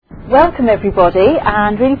Welcome everybody,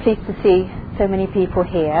 and really pleased to see so many people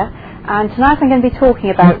here. And tonight I'm going to be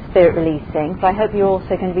talking about spirit releasing, so I hope you're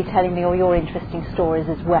also going to be telling me all your interesting stories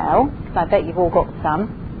as well, because I bet you've all got some.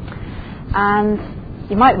 And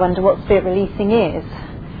you might wonder what spirit releasing is,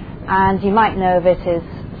 and you might know of it as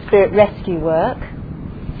spirit rescue work.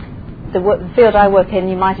 The field I work in,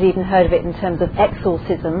 you might have even heard of it in terms of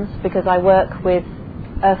exorcisms, because I work with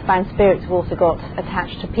earthbound spirits who've also got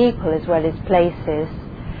attached to people as well as places.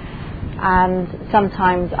 And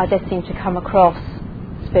sometimes I just seem to come across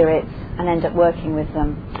spirits and end up working with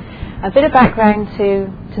them. A bit of background to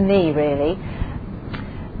me, really.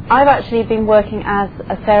 I've actually been working as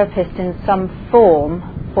a therapist in some form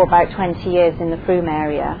for about 20 years in the Frome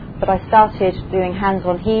area, but I started doing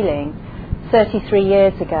hands-on healing 33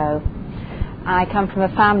 years ago. I come from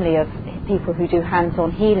a family of people who do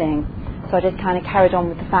hands-on healing, so I just kind of carried on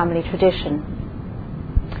with the family tradition.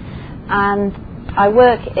 And I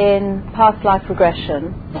work in past life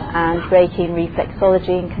regression and Reiki and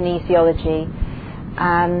reflexology and kinesiology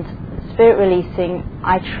and spirit releasing.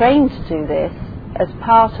 I trained to do this as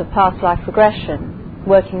part of past life regression,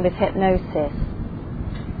 working with hypnosis.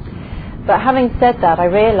 But having said that, I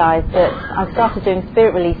realised that I started doing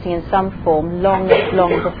spirit releasing in some form long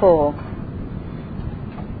before.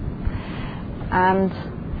 And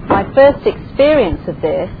my first experience of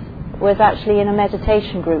this was actually in a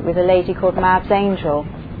meditation group with a lady called Mabs Angel,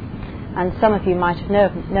 and some of you might have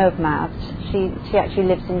know of Mabs. She actually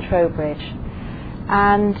lives in Trowbridge,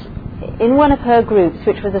 and in one of her groups,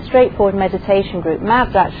 which was a straightforward meditation group,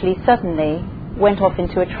 Mabs actually suddenly went off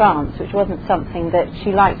into a trance, which wasn't something that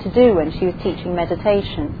she liked to do when she was teaching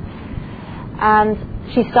meditation, and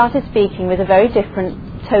she started speaking with a very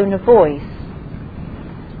different tone of voice.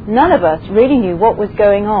 None of us really knew what was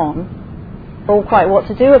going on or quite what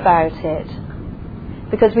to do about it,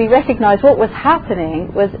 because we recognised what was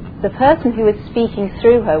happening was the person who was speaking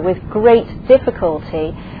through her with great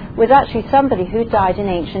difficulty was actually somebody who died in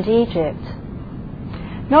ancient Egypt.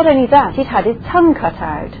 Not only that, he'd had his tongue cut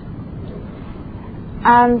out,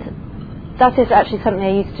 and that is actually something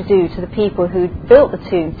they used to do to the people who built the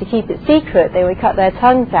tombs to keep it secret. They would cut their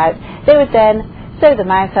tongues out, they would then sew the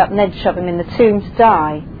mouth up and then shove them in the tomb to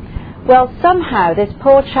die. Well, somehow this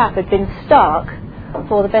poor chap had been stuck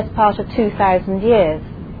for the best part of 2,000 years.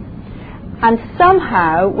 And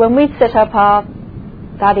somehow, when we'd set up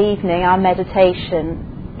that evening, our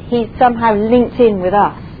meditation, he somehow linked in with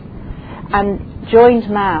us and joined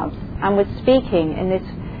Mabs and was speaking in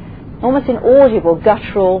this almost inaudible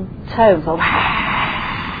guttural tone.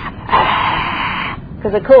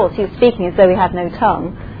 Because, of course, he was speaking as though he had no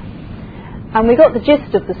tongue. And we got the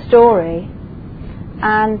gist of the story,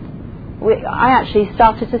 and I actually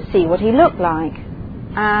started to see what he looked like,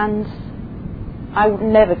 and I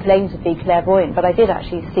never claimed to be clairvoyant, but I did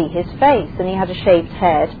actually see his face, and he had a shaved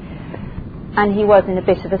head, and he was in a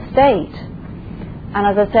bit of a state. And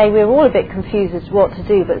as I say, we were all a bit confused as to what to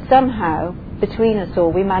do, but somehow, between us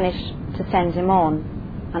all, we managed to send him on,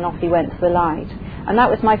 and off he went to the light. And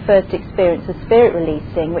that was my first experience of spirit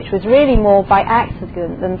releasing, which was really more by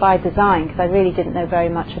accident than by design, because I really didn't know very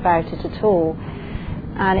much about it at all.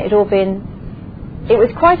 And it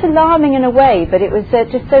was quite alarming in a way, but it was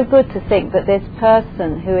just so good to think that this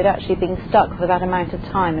person who had actually been stuck for that amount of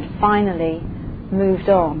time had finally moved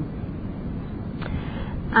on.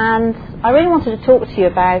 And I really wanted to talk to you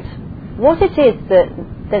about what it is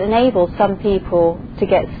that enables some people to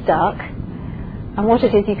get stuck and what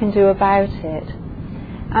it is you can do about it.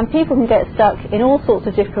 And people can get stuck in all sorts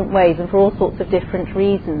of different ways and for all sorts of different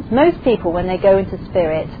reasons. Most people, when they go into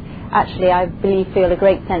spirit, actually, I believe, feel a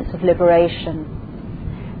great sense of liberation,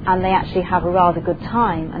 and they actually have a rather good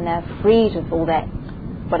time, and they're freed of all that,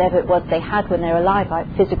 whatever it was they had when they were alive. Like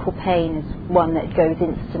physical pain is one that goes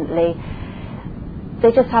instantly.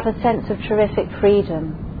 They just have a sense of terrific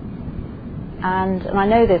freedom, and I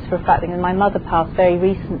know this for a fact because my mother passed very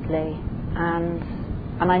recently,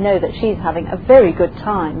 and I know that she's having a very good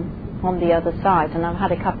time on the other side, and I've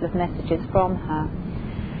had a couple of messages from her.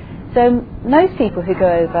 So most people who go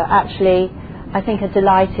over actually, I think, are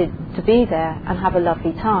delighted to be there and have a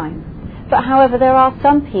lovely time. But however, there are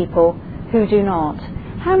some people who do not.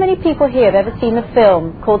 How many people here have ever seen a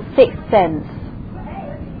film called Sixth Sense?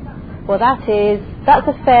 Well, that's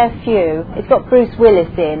a fair few. It's got Bruce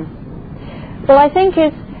Willis in. Well, I think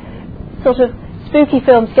as sort of spooky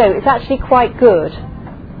films go, it's actually quite good,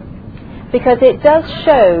 because it does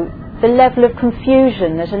show the level of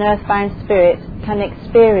confusion that an earthbound spirit can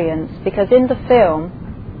experience, because in the film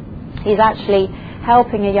he's actually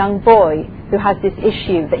helping a young boy who has this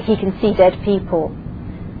issue that he can see dead people.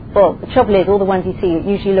 Well, the trouble is all the ones you see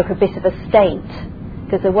usually look a bit of a state,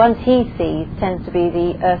 because the ones he sees tends to be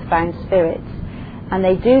the earthbound spirits, and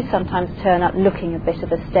they do sometimes turn up looking a bit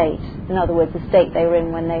of a state, in other words, the state they were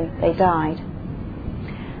in when they died.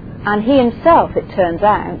 And he himself, it turns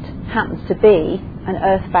out, happens to be an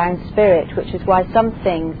earthbound spirit, which is why some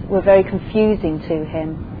things were very confusing to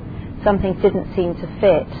him. Some things didn't seem to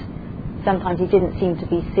fit. Sometimes he didn't seem to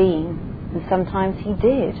be seen, and sometimes he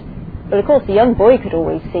did. But of course the young boy could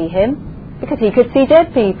always see him, because he could see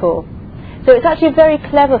dead people. So it's actually a very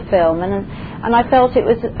clever film, and I felt it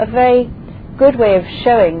was a very good way of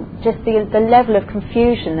showing just the level of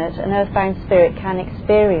confusion that an earthbound spirit can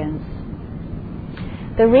experience.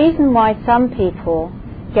 The reason why some people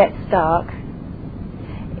get stuck,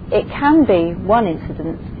 it can be, one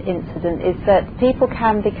incident is that people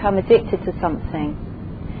can become addicted to something,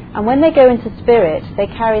 and when they go into spirit they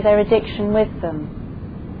carry their addiction with them,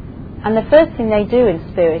 and the first thing they do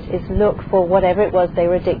in spirit is look for whatever it was they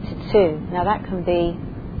were addicted to. Now that can be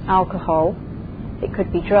alcohol, it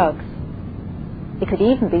could be drugs, it could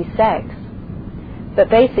even be sex, but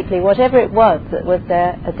basically whatever it was that was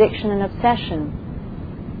their addiction and obsession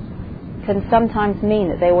can sometimes mean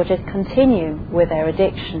that they will just continue with their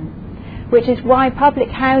addiction, which is why public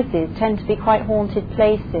houses tend to be quite haunted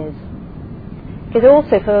places. Because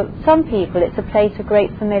also for some people it's a place of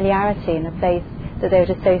great familiarity and a place that they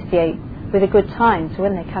would associate with a good time, so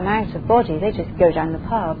when they come out of body they just go down the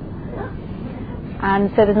pub.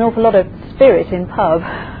 And so there's an awful lot of spirit in pub.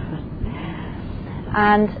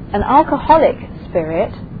 And an alcoholic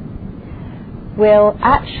spirit will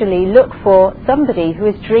actually look for somebody who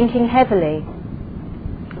is drinking heavily.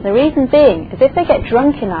 The reason being is if they get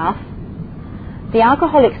drunk enough, the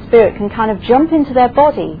alcoholic spirit can kind of jump into their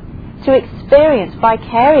body to experience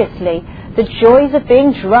vicariously the joys of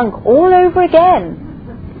being drunk all over again.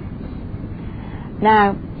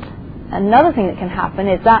 Now, another thing that can happen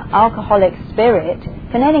is that alcoholic spirit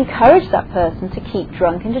can then encourage that person to keep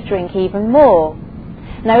drunk and to drink even more.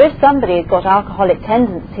 Now, if somebody has got alcoholic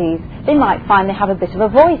tendencies, they might find they have a bit of a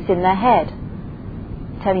voice in their head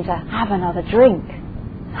telling to have another drink,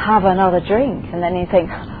 have another drink, and then you think,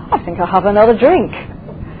 I think I'll have another drink.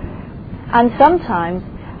 And sometimes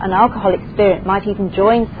an alcoholic spirit might even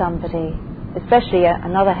join somebody, especially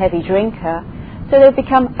another heavy drinker, so they'll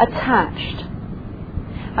become attached.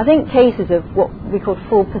 I think cases of what we call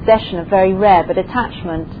full possession are very rare, but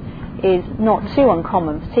attachment is not too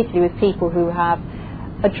uncommon, particularly with people who have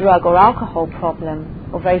a drug or alcohol problem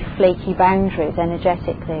or very flaky boundaries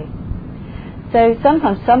energetically. So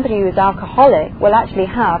sometimes somebody who is alcoholic will actually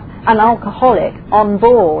have an alcoholic on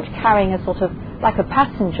board carrying a sort of like a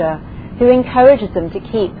passenger who encourages them to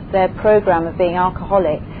keep their program of being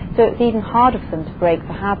alcoholic, so it's even harder for them to break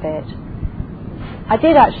the habit. I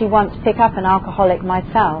did actually once pick up an alcoholic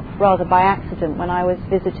myself, rather by accident, when I was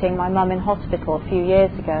visiting my mum in hospital a few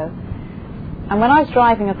years ago. And when I was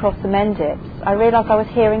driving across the Mendips, I realised I was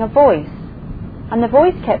hearing a voice. And the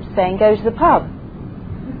voice kept saying, go to the pub.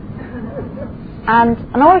 And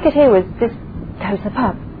all I could hear was this, go to the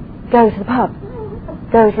pub, go to the pub,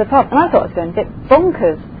 go to the pub. And I thought I was going a bit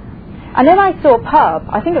bonkers. And then I saw a pub,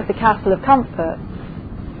 I think it was the Castle of Comfort.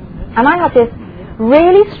 And I had this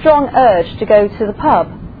really strong urge to go to the pub.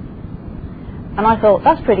 And I thought,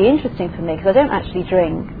 that's pretty interesting for me, because I don't actually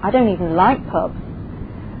drink. I don't even like pubs.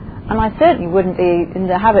 And I certainly wouldn't be in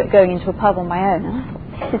the habit of going into a pub on my own. And I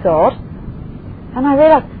thought, this is odd. And I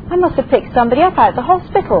realised I must have picked somebody up out of the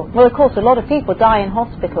hospital. Well, of course, a lot of people die in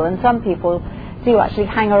hospital, and some people do actually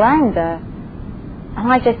hang around there.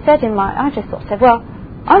 And I just said well,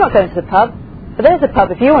 I'm not going to the pub, but there's a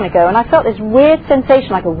pub if you want to go. And I felt this weird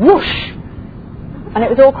sensation like a whoosh. And it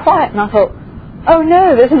was all quiet, and I thought, oh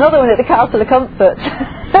no, there's another one at the Castle of Comfort.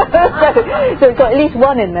 so it's got at least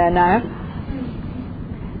one in there now.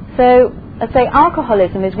 So, I'd say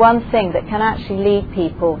alcoholism is one thing that can actually lead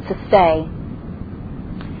people to stay.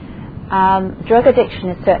 Drug addiction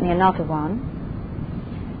is certainly another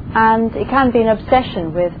one. And it can be an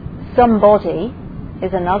obsession with somebody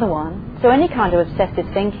is another one. So any kind of obsessive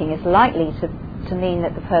thinking is likely to mean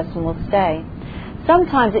that the person will stay.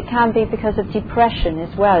 Sometimes it can be because of depression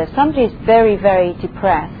as well. If somebody is very, very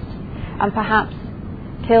depressed and perhaps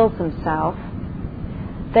kills themselves,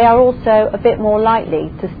 they are also a bit more likely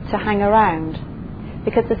to hang around,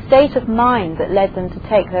 because the state of mind that led them to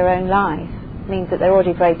take their own life means that they're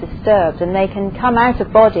already very disturbed, and they can come out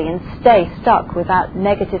of body and stay stuck with that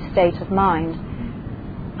negative state of mind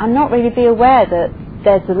and not really be aware that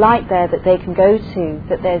there's a light there that they can go to,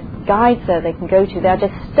 that there's guides there they can go to. They're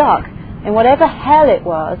just stuck in whatever hell it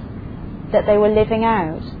was that they were living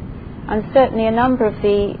out. And certainly a number of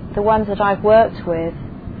the ones that I've worked with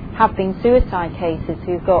have been suicide cases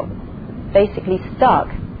who've got basically stuck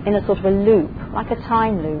in a sort of a loop, like a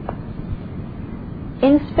time loop.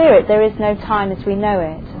 In spirit, there is no time as we know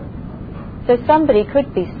it. So somebody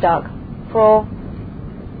could be stuck for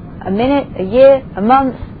a minute, a year, a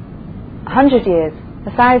month, 100 years,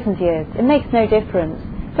 1,000 years. It makes no difference.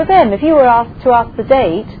 For them, if you were asked to ask the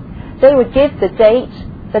date, they would give the date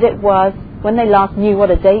that it was when they last knew what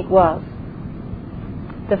a date was.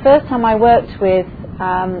 The first time I worked with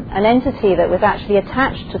an entity that was actually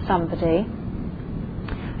attached to somebody,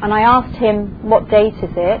 and I asked him, what date is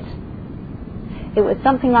it? It was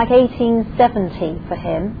something like 1870 for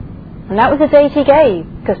him, and that was the date he gave,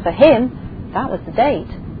 because for him, that was the date.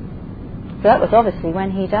 So that was obviously when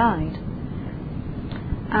he died.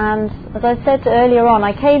 And as I said earlier on,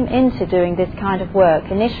 I came into doing this kind of work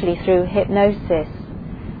initially through hypnosis,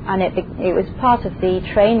 and it was part of the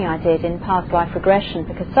training I did in past life regression,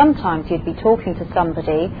 because sometimes you'd be talking to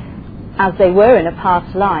somebody as they were in a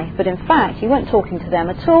past life, but in fact you weren't talking to them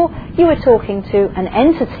at all. You were talking to an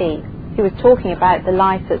entity who was talking about the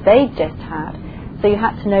life that they'd just had. So you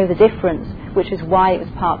had to know the difference, which is why it was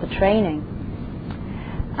part of the training.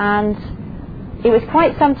 And it was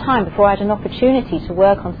quite some time before I had an opportunity to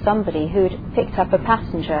work on somebody who'd picked up a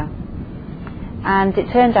passenger. And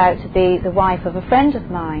it turned out to be the wife of a friend of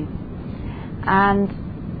mine.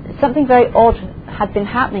 And something very odd had been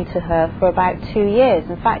happening to her for about 2 years.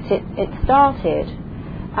 In fact, it started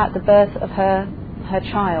at the birth of her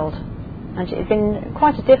child. And it had been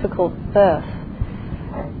quite a difficult birth.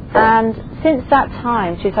 And since that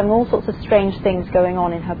time, she was having all sorts of strange things going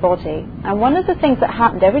on in her body. And one of the things that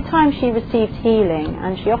happened, every time she received healing,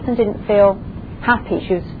 and she often didn't feel happy,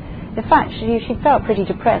 in fact, she felt pretty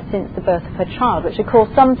depressed since the birth of her child, which of course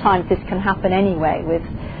sometimes this can happen anyway with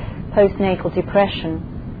postnatal depression.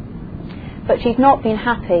 But she'd not been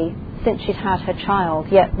happy since she'd had her child,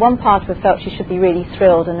 yet one part of her felt she should be really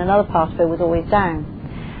thrilled and another part of her was always down.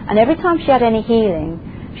 And every time she had any healing,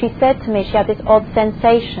 she said to me she had this odd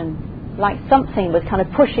sensation, like something was kind of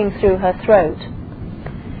pushing through her throat.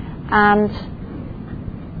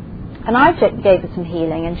 And I gave her some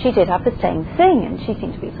healing, and she did have the same thing, and she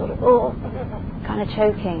seemed to be sort of, kind of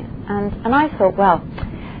choking. And I thought, well,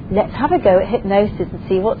 let's have a go at hypnosis and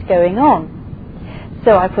see what's going on.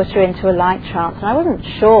 So I put her into a light trance, and I wasn't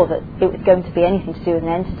sure that it was going to be anything to do with an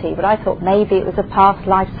entity, but I thought maybe it was a past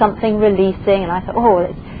life, something releasing, and I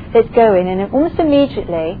thought, let's go in. And almost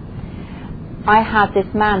immediately, I had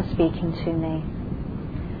this man speaking to me.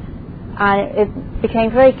 And it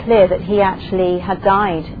became very clear that he actually had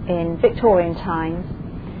died in Victorian times.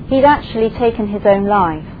 He'd actually taken his own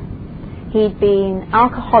life. He'd been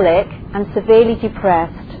alcoholic and severely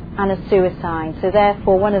depressed and a suicide. So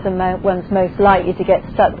therefore, one of the ones most likely to get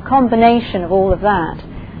stuck. The combination of all of that.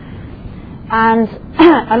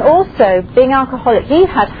 And also, being alcoholic, he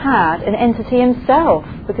had an entity himself,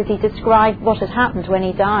 because he described what had happened when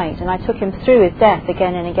he died, and I took him through his death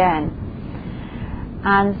again and again.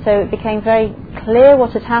 And so it became very clear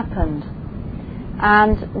what had happened.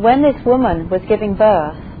 And when this woman was giving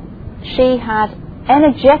birth, she had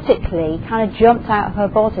energetically kind of jumped out of her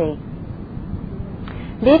body,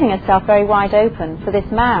 leaving herself very wide open for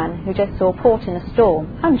this man who just saw port in a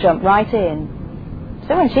storm and jumped right in.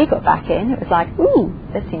 So when she got back in, it was like, ooh,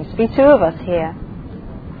 there seems to be two of us here.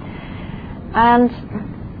 And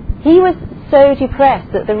he was so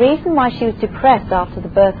depressed that the reason why she was depressed after the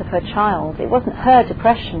birth of her child, it wasn't her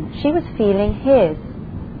depression, she was feeling his.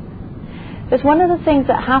 But one of the things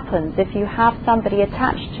that happens if you have somebody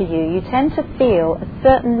attached to you, you tend to feel a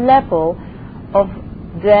certain level of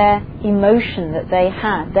their emotion that they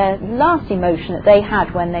had, their last emotion that they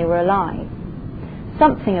had when they were alive.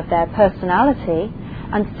 Something of their personality,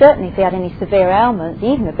 and certainly if they had any severe ailments,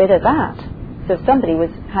 even a bit of that. So if somebody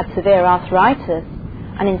had severe arthritis,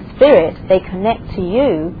 and in spirit they connect to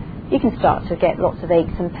you, you can start to get lots of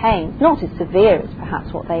aches and pains. Not as severe as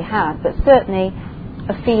perhaps what they had, but certainly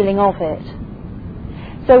a feeling of it.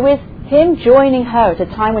 So with him joining her at a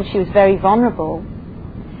time when she was very vulnerable,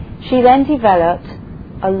 she then developed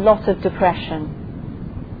a lot of depression.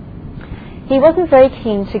 He wasn't very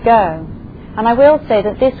keen to go. And I will say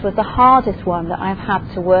that this was the hardest one that I've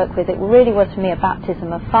had to work with. It really was for me a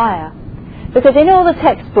baptism of fire. Because in all the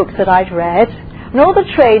textbooks that I'd read, and all the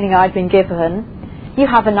training I'd been given, you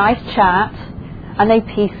have a nice chat, and they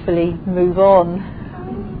peacefully move on.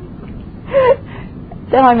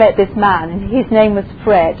 Then I met this man, and his name was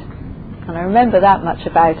Fred. And I remember that much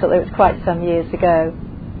about it, although it was quite some years ago.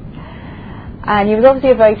 And he was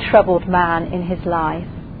obviously a very troubled man in his life.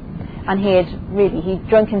 And he'd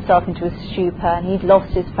drunk himself into a stupor, and he'd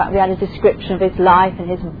lost his, we had a description of his life and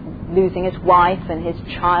his losing his wife and his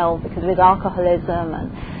child because of his alcoholism,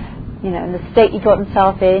 and and the state he got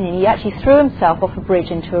himself in, and he actually threw himself off a bridge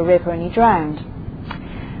into a river and he drowned.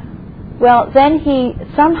 Well, then he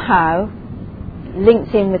somehow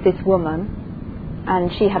linked in with this woman,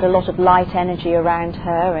 and she had a lot of light energy around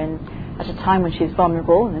her, and at a time when she was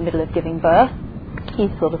vulnerable, in the middle of giving birth, he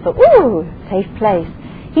sort of thought, ooh, safe place.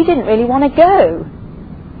 He didn't really want to go.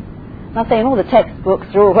 And I'm saying all the textbooks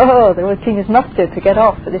are all, they're all clean as mustard to get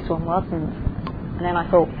off, but this one wasn't. And then I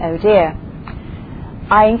thought, oh dear.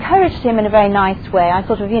 I encouraged him in a very nice way. I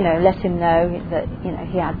sort of, let him know that,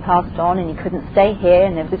 he had passed on and he couldn't stay here,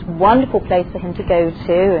 and there was this wonderful place for him to go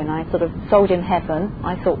to, and I sort of sold him heaven,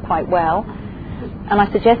 I thought, quite well. And I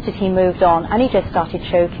suggested he moved on, and he just started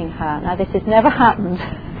choking her. Now, this has never happened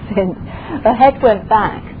since. Her head went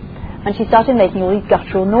back, and she started making all these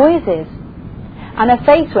guttural noises. And her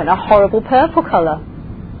face went a horrible purple colour.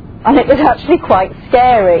 And it was actually quite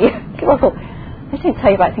scary. I thought, they don't tell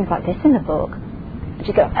you about things like this in the book. And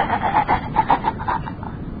she'd go, and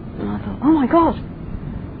I thought, oh my God,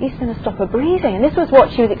 he's going to stop her breathing. And this was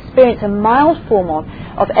what she was experiencing, a mild form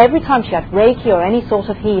of every time she had Reiki or any sort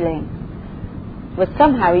of healing. Was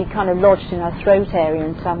somehow he kind of lodged in her throat area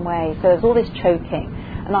in some way. So there was all this choking.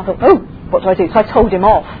 And I thought, oh, what do I do? So I told him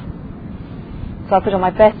off. So I put on my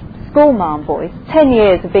best school mom voice. 10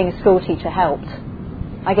 years of being a school teacher helped.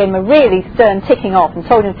 I gave him a really stern ticking off and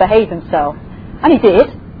told him to behave himself. And he did.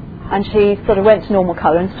 And she sort of went to normal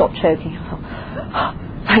colour and stopped choking. I thought, oh,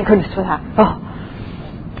 thank goodness for that. Oh.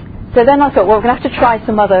 So then I thought, well, we're going to have to try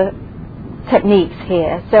some other techniques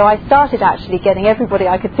here. So I started actually getting everybody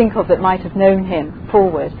I could think of that might have known him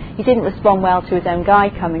forward. He didn't respond well to his own guy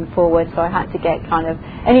coming forward, so I had to get kind of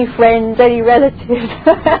any friends, any relatives.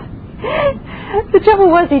 The trouble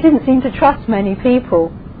was he didn't seem to trust many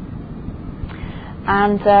people.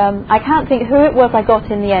 And I can't think who it was I got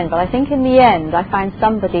in the end, but I think in the end I found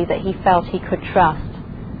somebody that he felt he could trust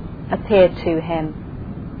appeared to him.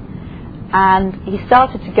 And he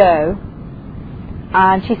started to go,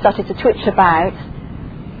 and she started to twitch about,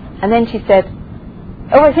 and then she said,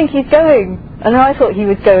 oh, I think he's going. And then I thought he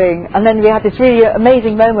was going, and then we had this really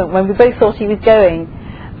amazing moment when we both thought he was going,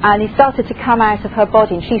 and he started to come out of her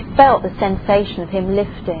body, and she felt the sensation of him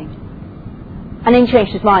lifting. And then he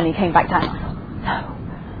changed his mind and he came back down. I thought,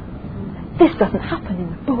 no, this doesn't happen in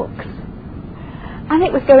the books. And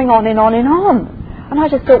it was going on and on and on. And I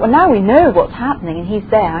just thought, well, now we know what's happening and he's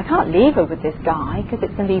there. I can't leave her with this guy, because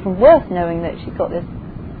it's going to be even worse knowing that she's got this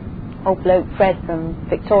old bloke Fred from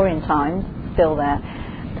Victorian times still there.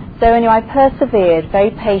 So anyway, I persevered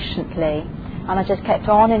very patiently, and I just kept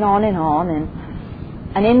on and on and on,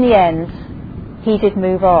 and in the end he did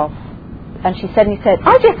move off. And she suddenly said,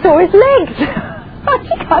 I just saw his legs.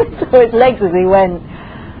 She kind of saw his legs as he went.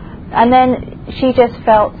 And then she just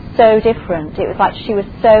felt so different. It was like she was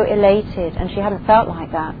so elated, and she hadn't felt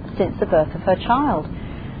like that since the birth of her child.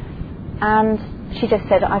 And she just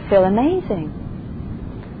said, I feel amazing.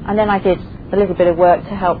 And then I did a little bit of work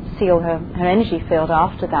to help seal her energy field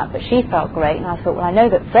after that, but she felt great. And I thought, well, I know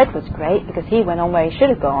that Fred was great, because he went on where he should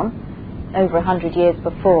have gone over 100 years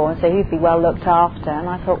before, so he'd be well looked after. And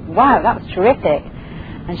I thought, wow, that was terrific.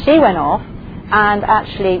 And she went off and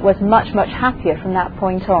actually was much, much happier from that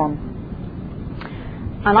point on.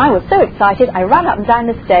 And I was so excited, I ran up and down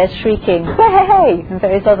the stairs shrieking, hey, and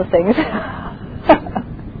various other things.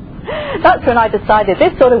 That's when I decided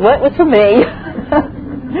this sort of work was for me.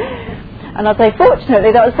 And I'll say,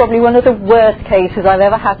 fortunately, that was probably one of the worst cases I've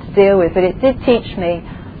ever had to deal with, but it did teach me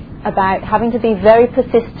about having to be very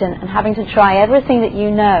persistent and having to try everything that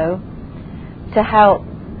you know to help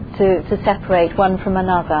to separate one from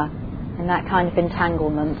another in that kind of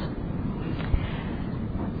entanglement.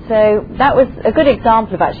 So that was a good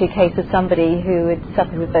example of actually a case of somebody who had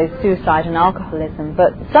suffered with both suicide and alcoholism.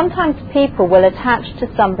 But sometimes people will attach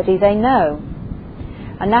to somebody they know,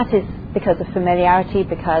 and that is because of familiarity,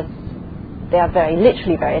 because they are very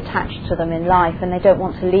literally very attached to them in life, and they don't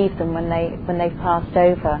want to leave them when they've passed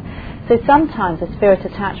over. So sometimes a spirit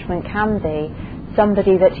attachment can be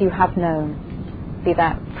somebody that you have known, be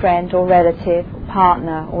that friend or relative, or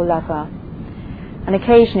partner or lover. And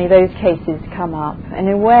occasionally those cases come up. And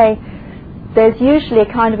in a way, there's usually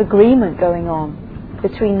a kind of agreement going on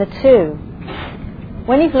between the two.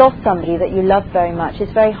 When you've lost somebody that you love very much,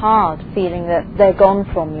 it's very hard feeling that they're gone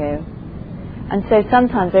from you. And so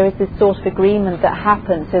sometimes there is this sort of agreement that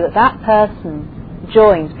happens so that that person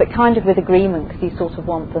joins, but kind of with agreement, because you sort of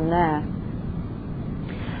want them there.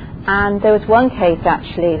 And there was one case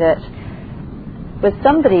actually that was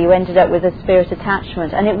somebody who ended up with a spirit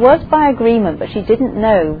attachment, and it was by agreement, but she didn't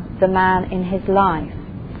know the man in his life.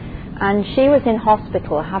 And she was in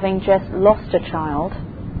hospital having just lost a child,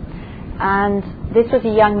 and this was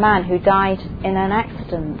a young man who died in an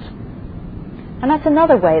accident. And that's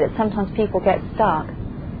another way that sometimes people get stuck.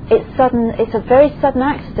 It's a very sudden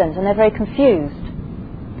accident and they're very confused.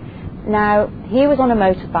 Now, he was on a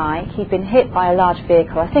motorbike, he'd been hit by a large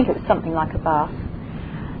vehicle, I think it was something like a bus.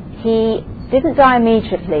 He didn't die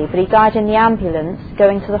immediately, but he died in the ambulance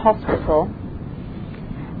going to the hospital.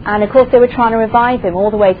 And of course they were trying to revive him all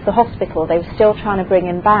the way to the hospital. They were still trying to bring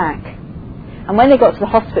him back. And when they got to the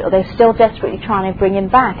hospital, they were still desperately trying to bring him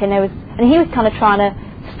back. And he was kind of trying to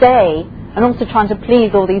stay and also trying to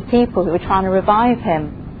please all these people who were trying to revive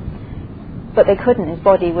him. But they couldn't. His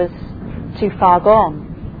body was too far gone.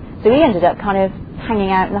 So he ended up kind of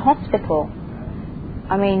hanging out in the hospital.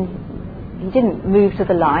 I mean, he didn't move to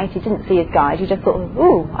the light. He didn't see his guide. He just thought,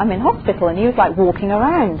 ooh, I'm in hospital. And he was like walking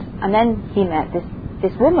around. And then he met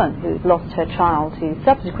this woman who'd lost her child, who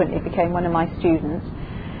subsequently became one of my students.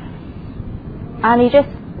 And he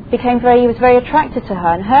was very attracted to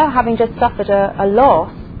her. And her, having just suffered a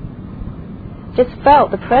loss, just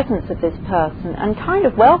felt the presence of this person and kind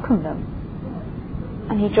of welcomed them.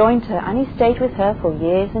 And he joined her, and he stayed with her for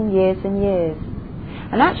years and years and years.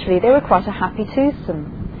 And actually, they were quite a happy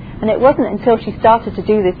twosome. And it wasn't until she started to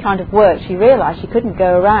do this kind of work she realised she couldn't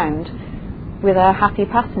go around with a happy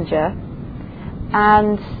passenger.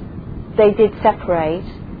 And they did separate.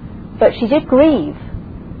 But she did grieve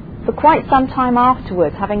for quite some time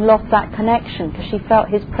afterwards, having lost that connection, because she felt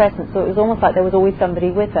his presence. So it was almost like there was always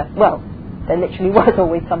somebody with her. Well, there literally was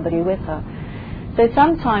always somebody with her. So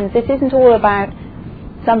sometimes this isn't all about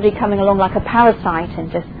somebody coming along like a parasite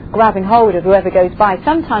and just grabbing hold of whoever goes by.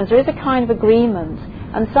 Sometimes there is a kind of agreement,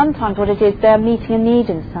 and sometimes what it is, they're meeting a need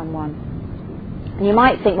in someone. And you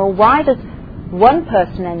might think, well, why does one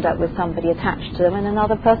person end up with somebody attached to them and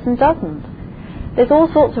another person doesn't? There's all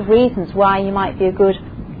sorts of reasons why you might be a good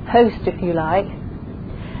host, if you like.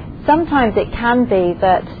 Sometimes it can be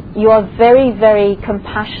that you are very, very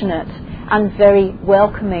compassionate and very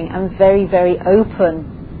welcoming and very, very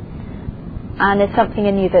open. And there's something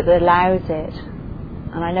in you that allows it.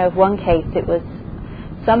 And I know of one case, it was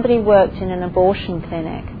somebody worked in an abortion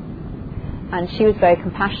clinic, and she was very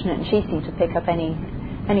compassionate, and she seemed to pick up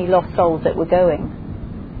any lost souls that were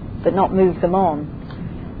going, but not move them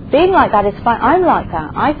on. Being like that is fine. I'm like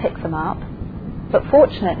that. I pick them up, but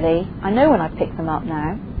fortunately, I know when I pick them up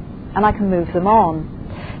now, and I can move them on.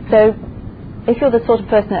 So if you're the sort of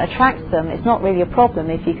person that attracts them, it's not really a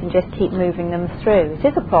problem if you can just keep moving them through. It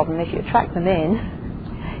is a problem if you attract them in.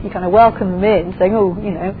 You kind of welcome them in, saying, oh,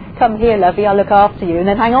 come here, lovey, I'll look after you, and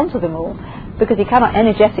then hang on to them all, because you cannot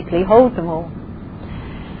energetically hold them all.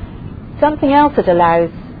 Something else that allows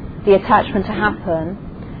the attachment to happen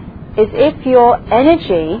is if your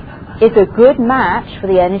energy is a good match for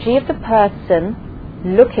the energy of the person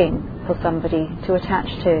looking for somebody to attach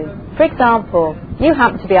to. For example, you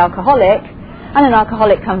happen to be alcoholic, and an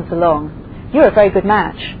alcoholic comes along. You're a very good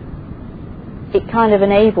match. It kind of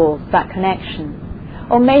enables that connection.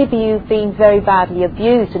 Or maybe you've been very badly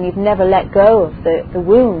abused and you've never let go of the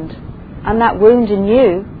wound. And that wound in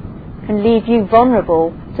you can leave you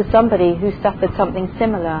vulnerable to somebody who suffered something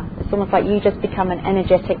similar. It's almost like you just become an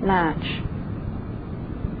energetic match.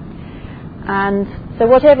 And so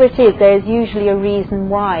whatever it is, there is usually a reason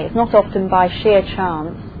why. It's not often by sheer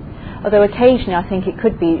chance. Although occasionally I think it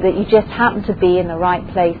could be that you just happen to be in the right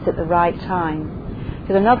place at the right time.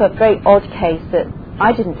 Because another very odd case that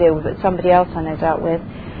I didn't deal with, but somebody else I know dealt with,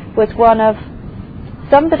 was one of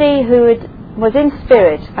somebody who was in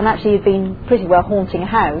spirit and actually had been pretty well haunting a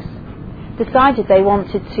house, decided they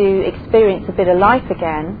wanted to experience a bit of life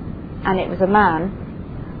again, and it was a man,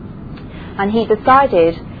 and he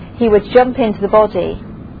decided he would jump into the body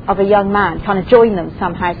of a young man, kind of join them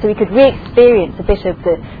somehow, so he could re-experience a bit of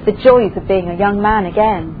the joys of being a young man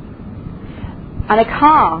again. And a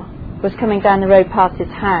car was coming down the road past his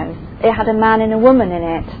house. It had a man and a woman in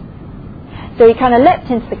it. So he kind of leapt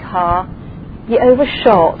into the car, he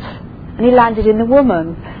overshot, and he landed in the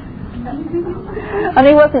woman. And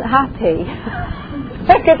he wasn't happy,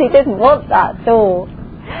 because he didn't want that at all.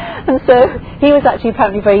 And so he was actually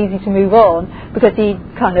apparently very easy to move on, because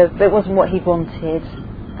it wasn't what he'd wanted,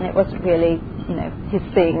 and it wasn't really, his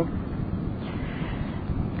thing.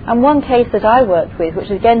 And one case that I worked with, which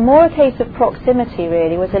was again more a case of proximity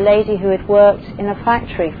really, was a lady who had worked in a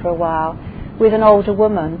factory for a while with an older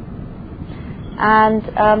woman. And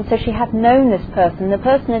so she had known this person. The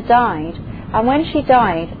person had died, and when she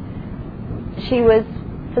died, she was,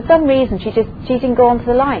 for some reason, she didn't go onto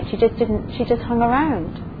the light. She just hung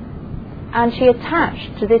around. And she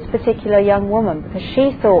attached to this particular young woman because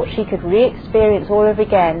she thought she could re-experience all over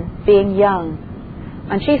again being young.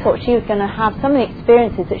 And she thought she was going to have some of the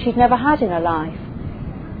experiences that she'd never had in her life.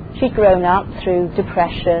 She'd grown up through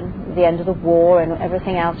depression, the end of the war and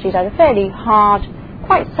everything else. She'd had a fairly hard,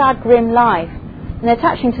 quite sad, grim life. And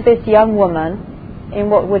attaching to this young woman in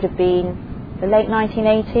what would have been the late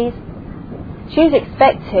 1980s, she was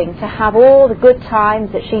expecting to have all the good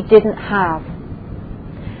times that she didn't have.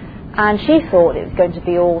 And she thought it was going to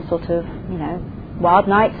be all sort of, wild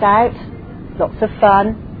nights out, lots of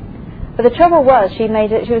fun. But the trouble was, she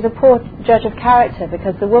was a poor judge of character,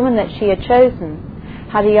 because the woman that she had chosen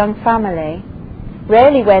had a young family,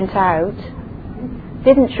 rarely went out,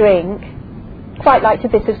 didn't drink, quite liked a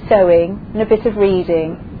bit of sewing and a bit of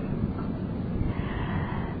reading.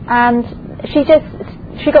 And she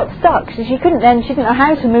got stuck. So she didn't know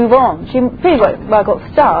how to move on. She pretty well got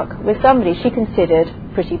stuck with somebody she considered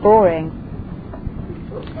pretty boring.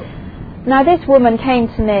 Now this woman came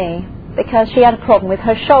to me because she had a problem with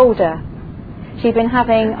her shoulder. She'd been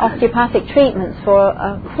having osteopathic treatments for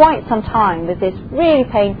quite some time with this really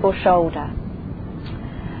painful shoulder.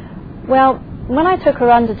 Well, when I took her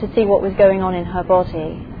under to see what was going on in her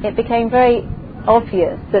body, it became very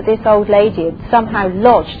obvious that this old lady had somehow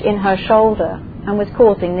lodged in her shoulder and was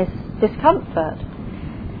causing this discomfort.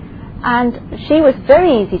 And she was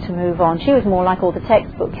very easy to move on. She was more like all the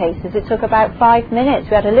textbook cases. It took about 5 minutes.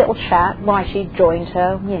 We had a little chat, why she'd joined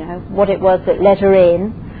her, what it was that led her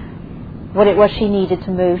in, what it was she needed to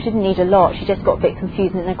move. She didn't need a lot. She just got a bit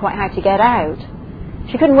confused and didn't know quite how to get out.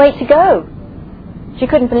 She couldn't wait to go. She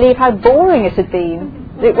couldn't believe how boring it had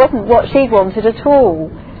been. It wasn't what she wanted at all.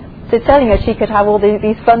 So telling her she could have all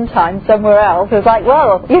these fun times somewhere else was like,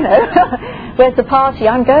 well, where's the party?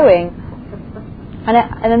 I'm going.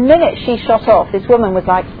 And the minute she shot off, this woman was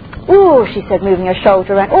like, ooh, she said, moving her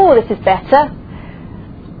shoulder around, oh, this is better.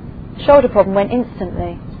 Shoulder problem went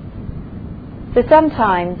instantly. So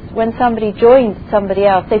sometimes when somebody joins somebody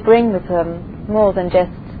else, they bring with them more than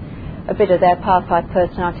just a bit of their past life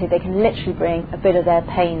personality. They can literally bring a bit of their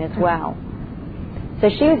pain as well. So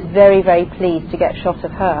she was very, very pleased to get shot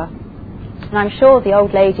of her. And I'm sure the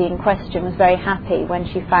old lady in question was very happy when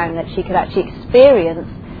she found that she could actually experience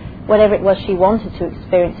whatever it was she wanted to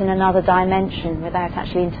experience in another dimension without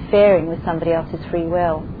actually interfering with somebody else's free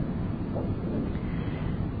will.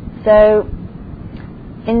 So,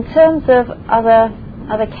 in terms of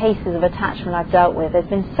other cases of attachment I've dealt with, there's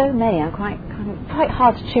been so many, I'm quite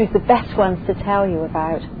hard to choose the best ones to tell you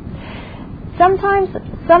about. Sometimes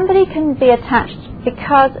somebody can be attached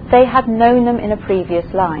because they had known them in a previous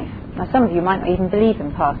life. Now some of you might not even believe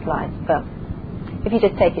in past lives, but if you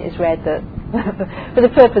just take it as read that for the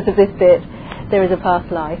purpose of this bit there is a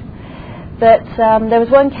past life. But there was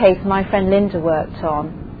one case my friend Linda worked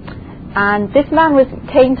on, and this man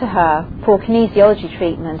came to her for kinesiology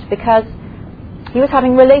treatment because he was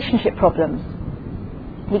having relationship problems.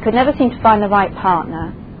 He could never seem to find the right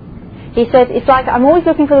partner. He said, it's like I'm always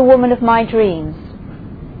looking for the woman of my dreams.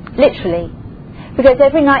 Literally. Because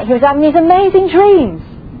every night he was having these amazing dreams.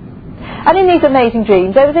 And in these amazing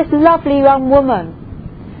dreams there was this lovely young woman.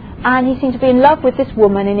 And he seemed to be in love with this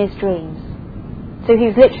woman in his dreams. So he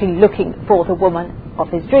was literally looking for the woman of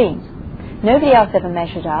his dreams. Nobody else ever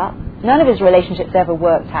measured up. None of his relationships ever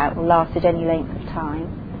worked out or lasted any length of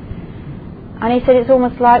time. And he said it's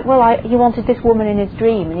almost like, he wanted this woman in his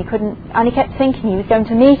dream and he kept thinking he was going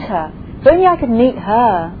to meet her. If only I could meet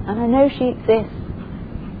her, and I know she exists.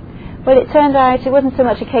 Well, it turned out it wasn't so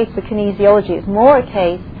much a case for kinesiology, it was more a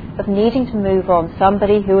case of needing to move on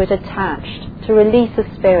somebody who had attached, to release a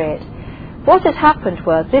spirit. What had happened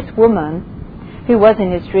was this woman who was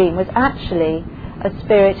in his dream was actually a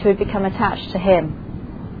spirit who had become attached to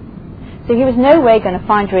him. So he was no way going to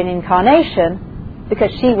find her in incarnation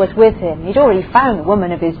because she was with him. He'd already found the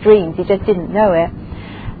woman of his dreams, he just didn't know it.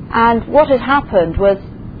 And what had happened was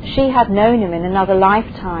she had known him in another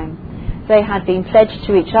lifetime. They had been pledged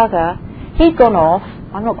to each other. He'd gone off,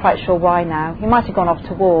 I'm not quite sure why now, he might have gone off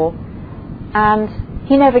to war, and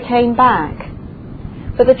he never came back.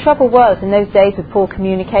 But the trouble was, in those days with poor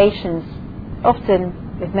communications,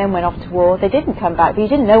 often if men went off to war, they didn't come back, but you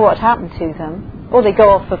didn't know what happened to them. Or they'd go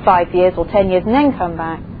off for 5 years or 10 years and then come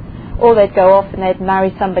back. Or they'd go off and they'd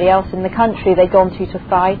marry somebody else in the country they'd gone to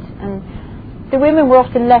fight, and the women were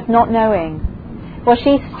often left not knowing. Well,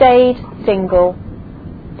 she stayed single,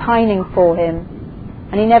 pining for him,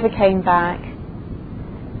 and he never came back.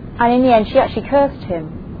 And in the end, she actually cursed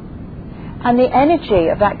him. And the energy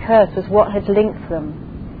of that curse was what had linked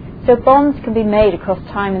them. So bonds can be made across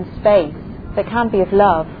time and space. They can be of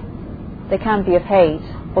love, they can be of hate,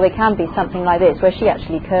 or they can be something like this, where she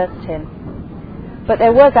actually cursed him. But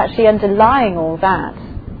there was actually underlying all that,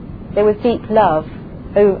 there was deep love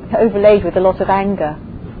overlaid with a lot of anger.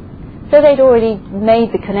 So they'd already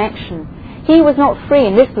made the connection. he was not free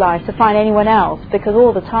in this life to find anyone else, because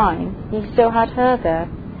all the time he still had her there.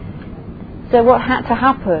 So what had to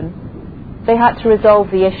happen? They had to resolve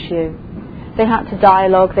the issue. They had to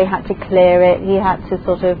dialogue, they had to clear it. He had to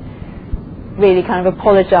sort of really kind of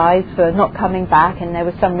apologise for not coming back, and there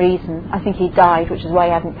was some reason. I think he died, which is why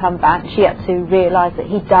he hadn't come back. She had to realise that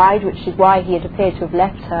he died, which is why he had appeared to have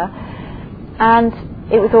left her. And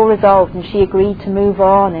it was all resolved, and she agreed to move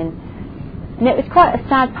on. And it was quite a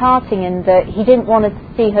sad parting, in that he didn't want to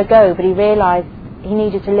see her go, but he realised he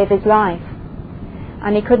needed to live his life.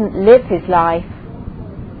 And he couldn't live his life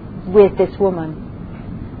with this woman.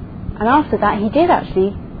 And after that, he did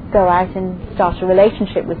actually go out and start a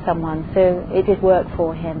relationship with someone, so it did work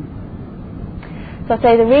for him. So I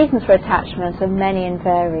say the reasons for attachment are many and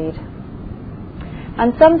varied.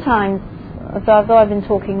 And sometimes, although I've been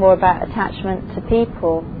talking more about attachment to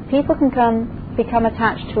people, people can become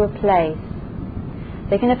attached to a place.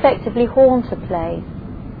 They can effectively haunt a place.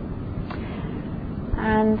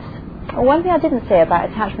 And one thing I didn't say about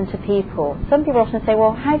attachment to people, some people often say,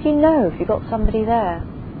 well, how do you know if you've got somebody there?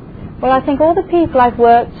 Well, I think all the people I've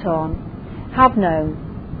worked on have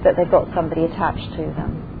known that they've got somebody attached to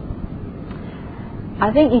them.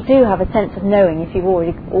 I think you do have a sense of knowing if you've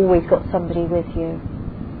always got somebody with you.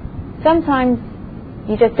 Sometimes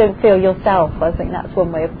you just don't feel yourself. I think that's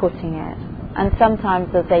one way of putting it. And sometimes,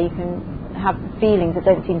 as I say, you can have feelings that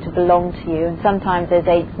don't seem to belong to you, and sometimes there's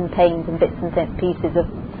aches and pains and bits and pieces of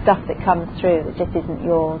stuff that comes through that just isn't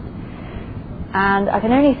yours. And I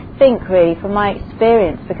can only think, really, from my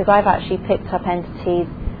experience, because I've actually picked up entities.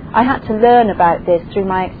 I had to learn about this through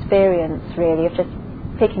my experience, really, of just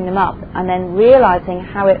picking them up and then realising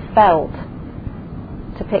how it felt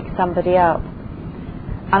to pick somebody up.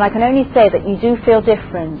 And I can only say that you do feel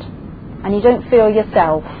different, and you don't feel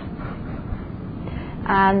yourself.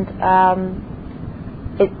 And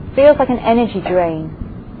it feels like an energy drain.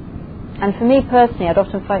 And for me personally, I'd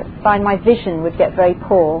often find my vision would get very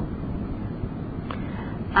poor.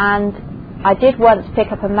 And I did once pick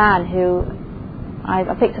up a man who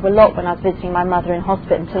I picked up a lot when I was visiting my mother in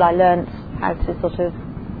hospital, until I learnt how to sort of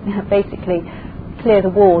basically clear the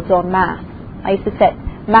wards en masse. I used to set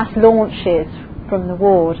mass launches from the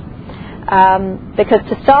ward, because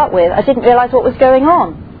to start with I didn't realise what was going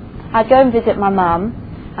on. I'd go and visit my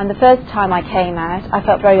mum, and the first time I came out I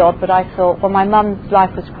felt very odd, but I thought, well, my mum's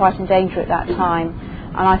life was quite in danger at that time,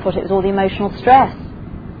 and I thought it was all the emotional stress.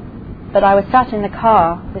 But I was sat in the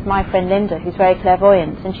car with my friend Linda, who's very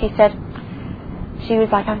clairvoyant, and she was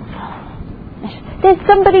like, there's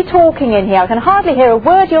somebody talking in here. I can hardly hear a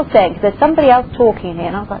word you're saying because there's somebody else talking in here.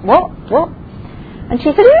 And I was like, what? And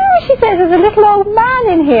she said, there's a little old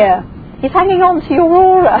man in here. He's hanging on to your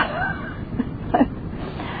aura.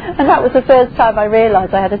 And that was the first time I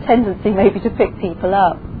realised I had a tendency maybe to pick people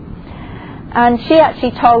up. And she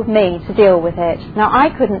actually told me to deal with it. Now, I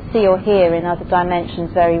couldn't see or hear in other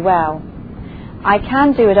dimensions very well. I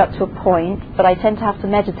can do it up to a point, but I tend to have to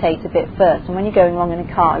meditate a bit first. And when you're going along in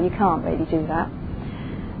a car, you can't really do that.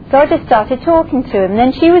 So I just started talking to him. And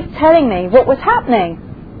then she was telling me what was happening.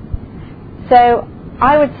 So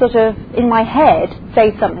I would sort of, in my head,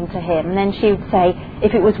 say something to him. And then she would say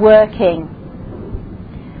if it was working.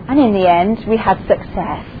 And in the end, we had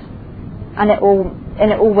success. And it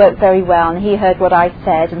all worked very well. And he heard what I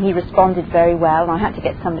said, and he responded very well. And I had to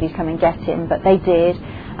get somebody to come and get him, but they did.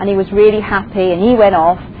 And he was really happy, and he went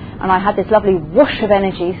off, and I had this lovely whoosh of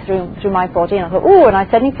energy through my body, and I thought, ooh, and I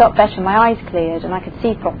suddenly felt better, my eyes cleared, and I could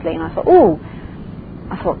see properly, and I thought, ooh,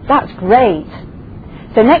 that's great.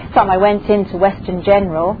 So next time I went into Western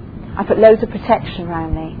General, I put loads of protection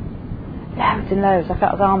around me. Loads and loads. I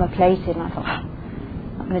felt armour plated, and I thought,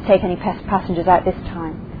 I'm not going to take any passengers out this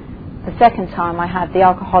time. The second time I had the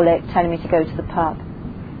alcoholic telling me to go to the pub.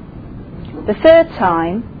 The third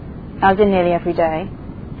time, I was in nearly every day.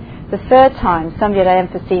 The third time, somebody had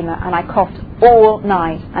emphysema, and I coughed all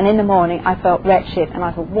night. And in the morning, I felt wretched, and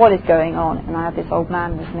I thought, what is going on? And I had this old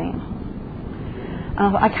man with me. And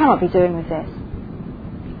I thought, I cannot be doing with this.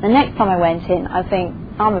 The next time I went in, I think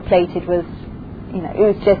armour-plated was, it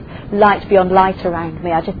was just light beyond light around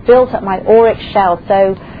me. I just built up my auric shell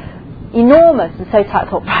so enormous and so tight. I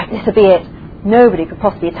thought, right, this will be it. Nobody could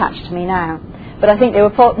possibly attach to me now. But I think they were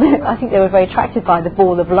very attracted by the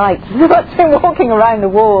ball of light that's been walking around the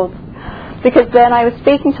walls. Because then I was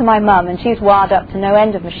speaking to my mum, and she's wired up to no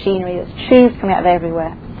end of machinery. There's tubes coming out of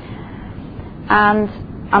everywhere. And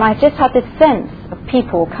I just had this sense of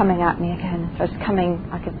people coming at me again. I was coming,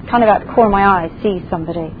 I could kind of out the corner of my eye see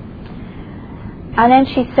somebody. And then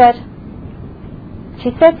she said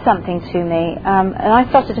something to me, and I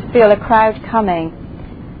started to feel a crowd coming.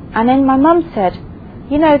 And then my mum said,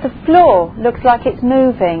 you know, the floor looks like it's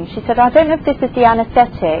moving. She said, I don't know if this is the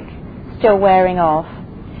anaesthetic still wearing off.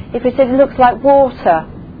 If it looks like water.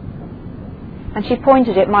 And she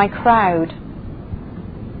pointed at my crowd.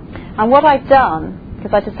 And what I'd done,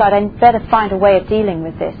 because I decided I'd better find a way of dealing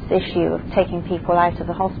with this issue of taking people out of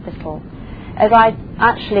the hospital, as I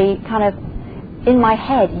actually kind of, in my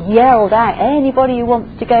head, yelled out, anybody who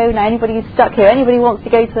wants to go now, anybody who's stuck here, anybody who wants to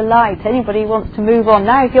go to the light, anybody who wants to move on,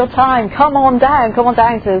 now's your time, come on down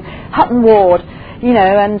to Hutton Ward, you know,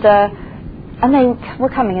 and they were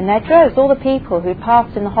coming in their droves. All the people who'd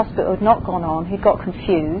passed in the hospital had not gone on, who'd got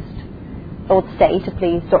confused, or stayed to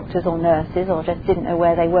please doctors or nurses, or just didn't know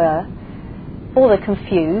where they were. All the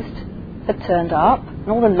confused had turned up, and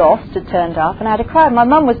all the lost had turned up, and I had a crowd. My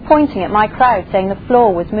mum was pointing at my crowd, saying the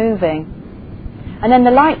floor was moving. And then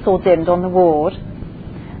the lights all dimmed on the ward,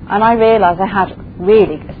 and I realised I had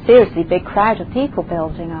really a seriously big crowd of people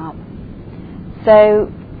building up.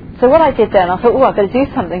 So what I did then, I thought, I've got to do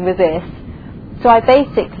something with this. So I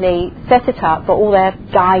basically set it up for all their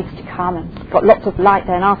guides to come, and got lots of light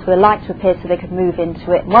there and asked for the light to appear so they could move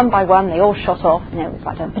into it. And one by one they all shot off, and it was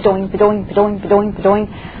like padoing, padoing, padoing, padoing, padoing.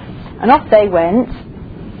 And off they went.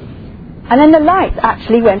 And then the lights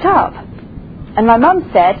actually went up. And my mum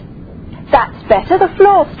said, that's better, the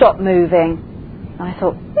floor stopped moving. And I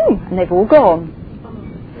thought, and they've all gone.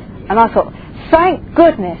 And I thought, thank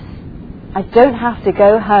goodness I don't have to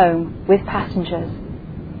go home with passengers.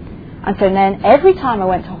 And so then every time I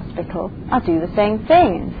went to hospital, I'd do the same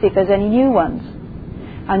thing and see if there's any new ones.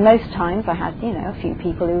 And most times I had, a few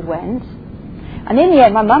people who went. And in the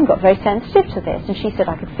end, my mum got very sensitive to this, and she said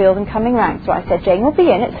I could feel them coming round. So I said, Jane will be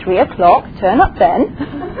in at 3 o'clock, turn up then.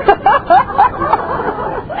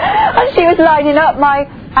 And she was lining up my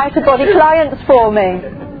out-of-body clients for me.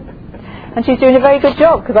 And she was doing a very good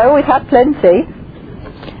job, because I always had plenty.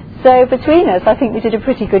 So between us, I think we did a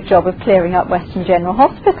pretty good job of clearing up Western General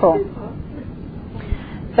Hospital.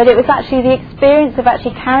 But it was actually the experience of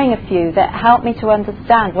actually carrying a few that helped me to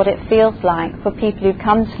understand what it feels like for people who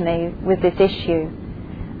come to me with this issue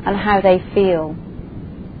and how they feel.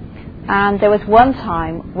 And there was one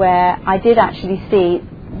time where I did actually see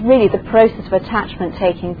really the process of attachment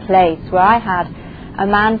taking place, where I had a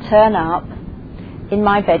man turn up in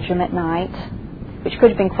my bedroom at night, which could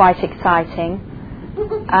have been quite exciting.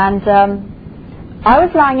 And I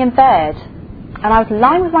was lying in bed, and I was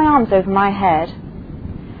lying with my arms over my head,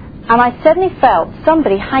 and I suddenly felt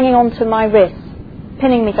somebody hanging onto my wrist,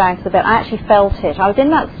 pinning me down to the bed. I actually felt it. I was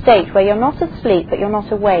in that state where you're not asleep, but you're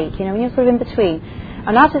not awake, when you're sort of in between.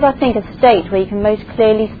 And that is, I think, a state where you can most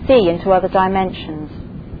clearly see into other dimensions.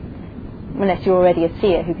 Unless you're already a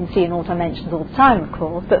seer who can see in all dimensions all the time, of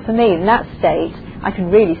course. But for me, in that state, I can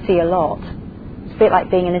really see a lot. It's a bit like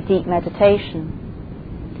being in a deep meditation.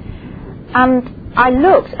 And I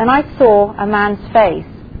looked and I saw a man's face,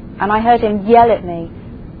 and I heard him yell at me,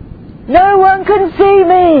 "No one can see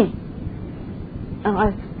me!"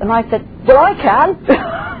 And I said, "Well, I can."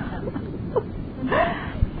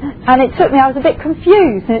 And it took me, I was a bit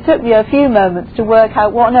confused, and it took me a few moments to work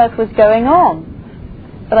out what on earth was going on.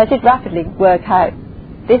 But I did rapidly work out,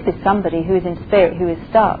 this is somebody who is in spirit, who is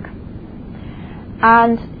stuck.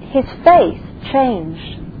 And his face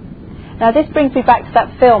changed. Now this brings me back to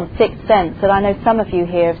that film, Sixth Sense, that I know some of you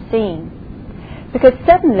here have seen. Because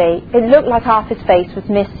suddenly, it looked like half his face was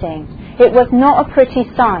missing. It was not a pretty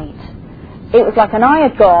sight. It was like an eye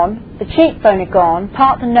had gone, the cheekbone had gone,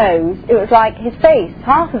 part of the nose. It was like his face,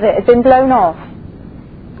 half of it had been blown off.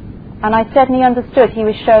 And I suddenly understood he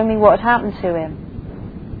was showing me what had happened to him.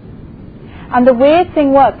 And the weird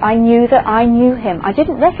thing was, I knew that I knew him. I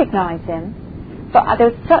didn't recognise him, but there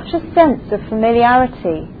was such a sense of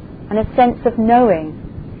familiarity and a sense of knowing.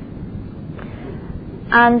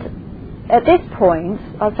 And at this point,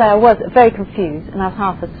 I'll say I was very confused and I was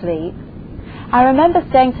half asleep. I remember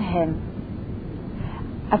saying to him,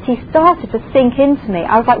 as he started to sink into me,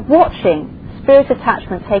 I was like watching spirit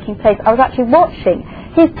attachment taking place. I was actually watching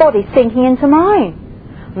his body sinking into mine.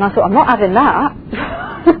 And I thought, I'm not having that.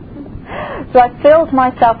 So I filled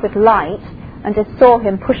myself with light and just saw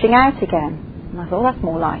him pushing out again. And I thought, that's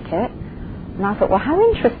more like it. And I thought, well, how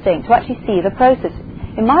interesting to actually see the process.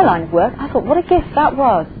 In my line of work, I thought, what a gift that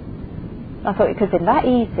was. I thought it could have been that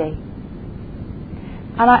easy.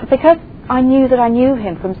 And because I knew that I knew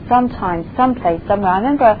him from some time, someplace, somewhere, I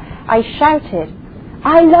remember I shouted,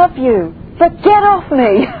 "I love you, but get off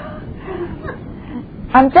me!"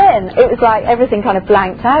 And then it was like everything kind of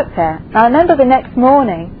blanked out there. And I remember the next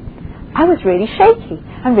morning, I was really shaky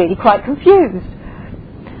and really quite confused.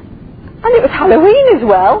 And it was Halloween as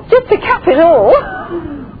well, just to cap it all.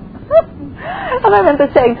 And I remember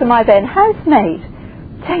saying to my then housemate,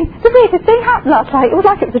 saying, the weirdest thing happened last night. It was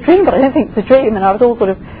like it was a dream, but I don't think it's a dream. And I was all sort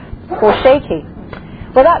of all shaky.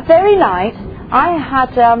 Well, that very night, I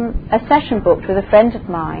had a session booked with a friend of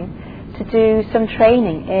mine to do some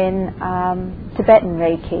training in Tibetan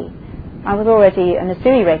Reiki. I was already an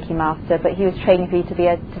Usui Reiki master, but he was training me to be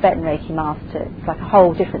a Tibetan Reiki master. It's like a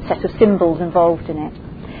whole different set of symbols involved in it.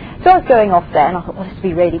 So I was going off there, and I thought, well, this would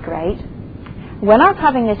be really great. When I was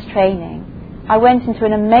having this training, I went into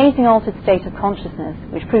an amazing altered state of consciousness,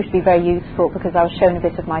 which proved to be very useful because I was shown a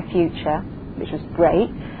bit of my future, which was great.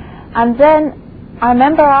 And then I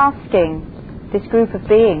remember asking this group of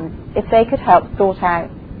beings if they could help sort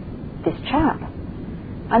out this chap.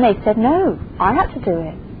 And they said no, I had to do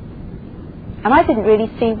it. And I didn't really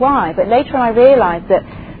see why, but later on I realised that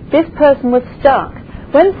this person was stuck.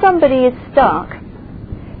 When somebody is stuck,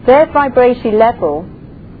 their vibratory level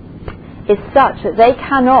is such that they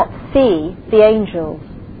cannot see the angels.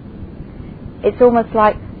 It's almost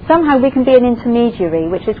like somehow we can be an intermediary,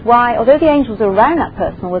 which is why, although the angels were around that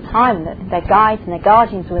person all the time, that their guides and their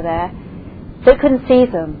guardians were there, they couldn't see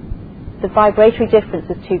them. The vibratory difference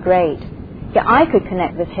was too great. Yet I could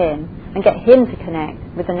connect with him and get him to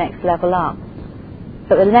connect with the next level up.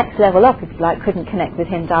 But the next level up, if you like, couldn't connect with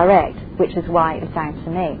him direct, which is why it was down to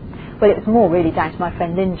me. Well, it was more really down to my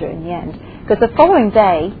friend Linda in the end, because the following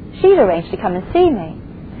day, she'd arranged to come and see me.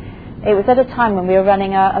 It was at a time when we were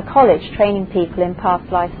running a college training people in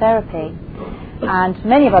past life therapy, and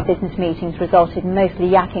many of our business meetings resulted in mostly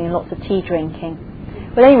yakking and lots of tea drinking.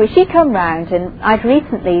 Well, anyway, she'd come round, and I'd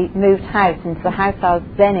recently moved house into the house I was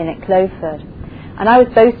then in at Cloford. And I was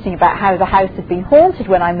boasting about how the house had been haunted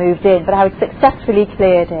when I moved in, but I had successfully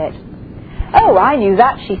cleared it. Oh, I knew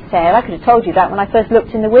that, she said. I could have told you that when I first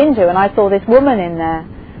looked in the window and I saw this woman in there.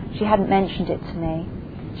 She hadn't mentioned it to me.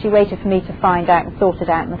 She waited for me to find out and sort it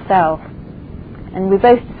out myself. And we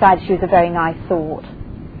both decided she was a very nice sort.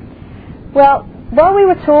 Well, while we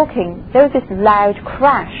were talking, there was this loud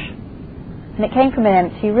crash. And it came from an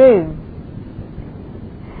empty room.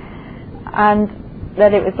 And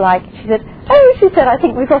then it was like, she said, I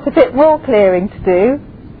think we've got a bit more clearing to do.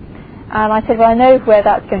 And I said, well, I know where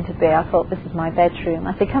that's going to be. I thought, this is my bedroom.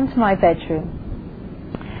 I said, come to my bedroom.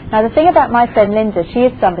 Now, the thing about my friend Linda, she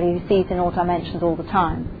is somebody who sees in all dimensions all the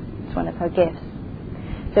time. It's one of her gifts.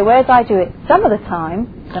 So whereas I do it some of the time,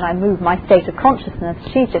 when I move my state of consciousness,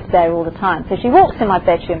 she's just there all the time. So she walks in my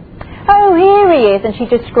bedroom. Oh, here he is. And she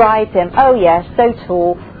describes him. Oh, yes, so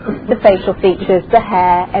tall. The facial features, the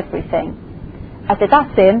hair, everything. I said,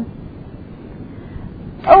 that's him.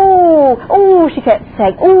 Oh, she kept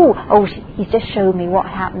saying, he just showed me what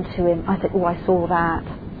happened to him. I said, I saw that.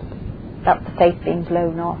 That was the face being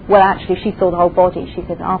blown off. Well, actually, she saw the whole body. She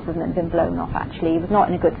said half of them had been blown off, actually. He was not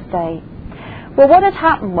in a good state. Well, what had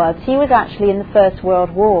happened was he was actually in the First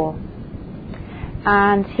World War.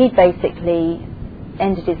 And he basically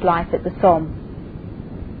ended his life at the Somme.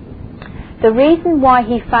 The reason why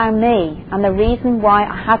he found me, and the reason why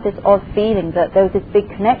I had this odd feeling that there was this big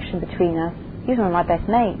connection between us, he was one of my best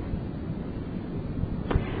mates.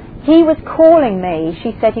 He was calling me,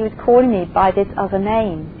 she said he was calling me by this other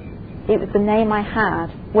name. It was the name I had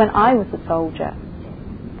when I was a soldier.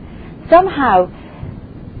 Somehow,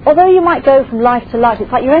 although you might go from life to life,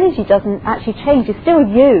 it's like your energy doesn't actually change, you're still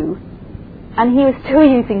you. And he was still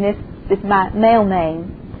using this male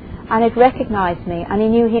name. And he'd recognised me, and he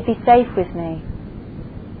knew he'd be safe with me.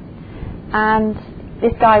 And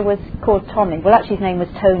this guy was called Tommy. Well, actually his name was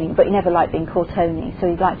Tony, but he never liked being called Tony, so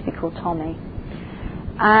he'd like to be called Tommy.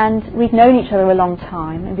 And we'd known each other a long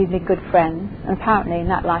time, and we'd been good friends. And apparently in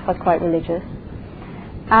that life I was quite religious.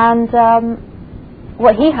 And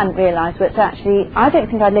what he hadn't realised was actually, I don't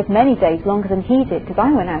think I lived many days longer than he did, because I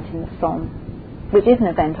went out in the Somme, which is an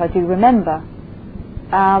event I do remember.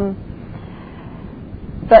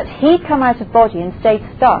 But he'd come out of body and stayed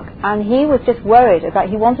stuck, and he was just worried about,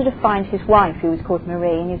 he wanted to find his wife, who was called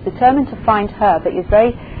Marie, and he was determined to find her, but he was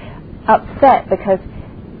very upset because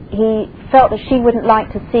he felt that she wouldn't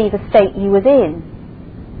like to see the state he was in.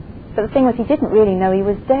 But the thing was, he didn't really know he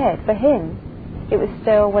was dead. For him, it was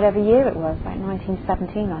still whatever year it was, like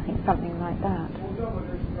 1917, I think, something like that.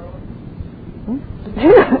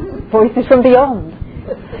 Voices from beyond.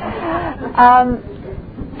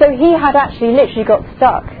 So he had actually literally got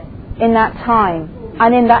stuck in that time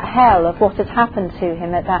and in that hell of what had happened to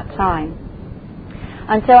him at that time.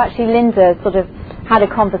 And so actually Linda sort of had a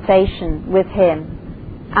conversation with him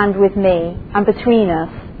and with me, and between us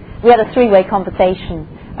we had a three-way conversation,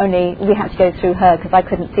 only we had to go through her because I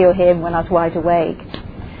couldn't see or hear him when I was wide awake.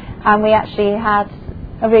 And we actually had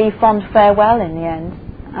a really fond farewell in the end,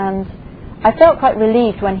 and I felt quite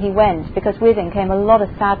relieved when he went, because with him came a lot of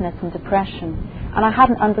sadness and depression. And I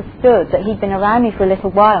hadn't understood that he'd been around me for a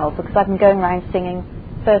little while, because I'd been going around singing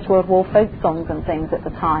First World War folk songs and things at the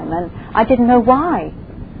time, and I didn't know why.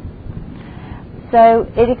 So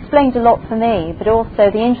it explained a lot for me, but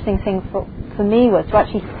also the interesting thing for me was to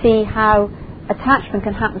actually see how attachment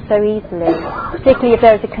can happen so easily, particularly if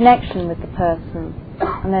there is a connection with the person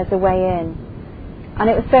and there's a way in. And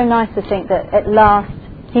it was so nice to think that at last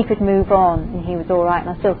he could move on and he was all right, and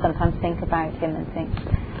I still sometimes think about him and think,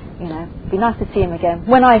 you know, it'd be nice to see him again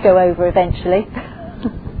when I go over eventually.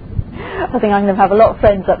 I think I'm going to have a lot of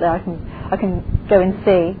friends up there I can go and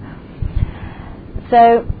see.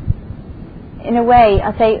 So in a way,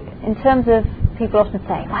 I say, in terms of, people often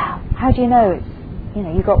say, wow, how do you know it's, you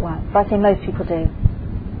know, you got one? But I say most people do.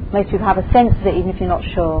 Most people have a sense of it even if you're not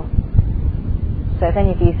sure. So if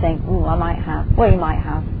any of you think, ooh, I might have, well, you might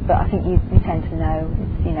have, but I think you tend to know.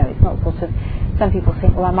 It's, you know, it's not sort of, some people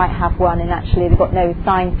think, well, I might have one, and actually they've got no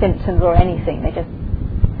signs, symptoms or anything. They just,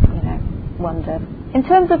 you know, wonder. In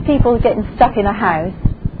terms of people getting stuck in a house,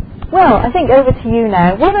 well, I think over to you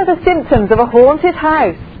now. What are the symptoms of a haunted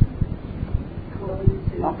house?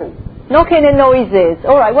 Knocking and noises.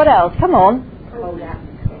 All right, what else? Come on. Cold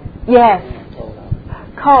atmosphere. Yes.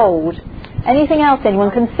 Cold. Anything else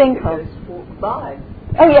anyone can think of? By.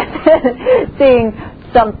 Oh, yes. Seeing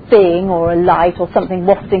something or a light or something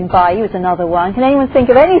wafting by you is another one. Can anyone think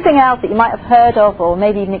of anything else that you might have heard of or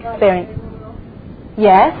maybe even experienced?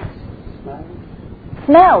 Yes.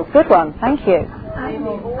 Smells. Good one. Thank you.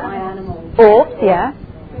 Animals. Orbs, yeah.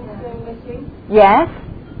 Yes.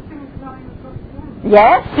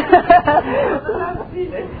 Yes.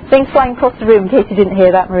 Things flying across the room, in case you didn't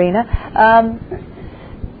hear that, Marina.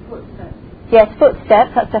 Footsteps. Yes,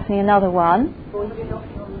 footsteps, that's definitely another one.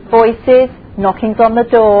 Voices, knockings on the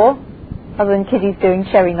door, other than kiddies doing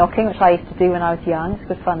sherry knocking, which I used to do when I was young. It's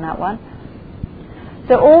good fun, that one.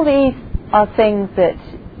 So all these are things that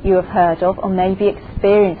you have heard of or maybe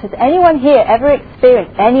experienced. Has anyone here ever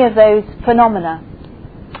experienced any of those phenomena?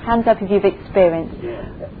 Hands up if you've experienced.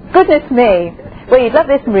 Goodness me. Well, you'd love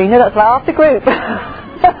this, Marina. That's half the group.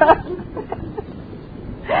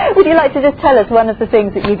 Would you like to just tell us one of the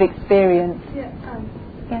things that you've experienced?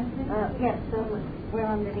 Yes, where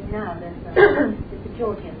I'm living now, there's a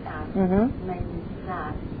Georgian house, named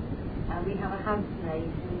Dad, and we have a housemaid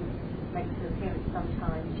who makes her appearance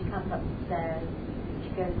sometimes. She comes up the stairs, she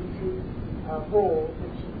goes into a hall,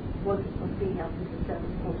 which was being up to the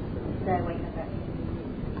service quarters, but the stairway has actually been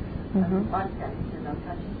used. I'm standing to another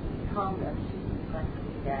time, she's harmless, she's going to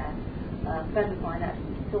be there. A friend of mine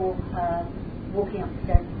actually saw her walking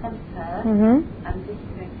upstairs in front of her, and this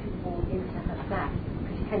is going to fall into her flat,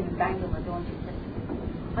 because she came and banged on my door, and she said,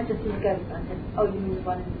 I just see a ghost. I said, oh, you mean the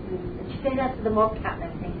one in the room? And she said, that's the mob cat and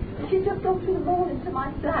everything. And she's just gone through the wall into my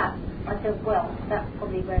flat. I said, well, that's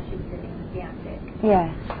probably where she was living, in the attic. Yes.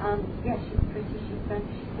 Yes, she's pretty, she's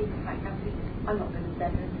friendly, she seems quite happy. I'm not going to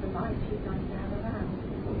send her into the night, she's nice to have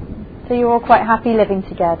around. So you're all quite happy living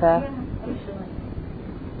together? Yeah, I'm sure.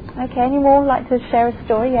 Okay, any more like to share a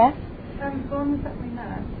story? Yes? So I'm a veterinary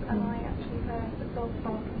nurse, and I actually heard the dog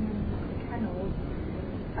barking in the kennels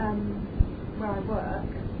where I work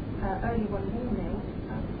early one morning,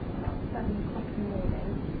 about 7 o'clock in the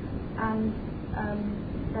morning, and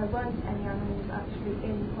there weren't any animals actually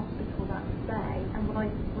in hospital that day. And what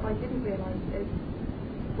I didn't realise is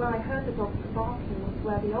where I heard the dog barking was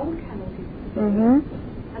where the old kennels used to be,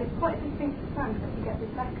 and it's quite a distinct sound that you get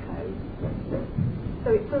this echo.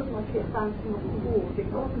 So it feels like it's bouncing off the walls.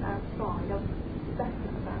 It wasn't outside. I was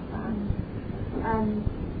definite about that. And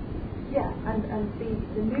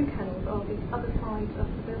the new kennels are the other side of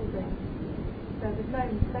the building. So there's no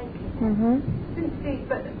mistaking it. Didn't see,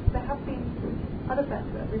 but there have been other vets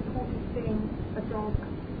that have reported seeing a dog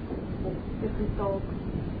or different dogs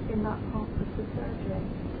in that part of the surgery.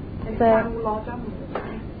 They found all large animals.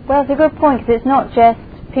 Well, it's a good point, because it's not just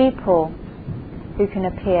people who can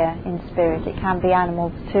appear in spirit, it can be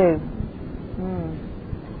animals too.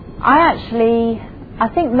 I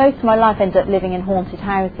think most of my life ended up living in haunted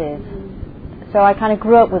houses, so I kind of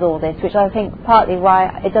grew up with all this, which I think partly why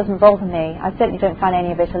it doesn't bother me. I certainly don't find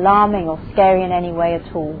any of it alarming or scary in any way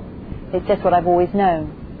at all. It's just what I've always known.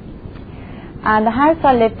 And the house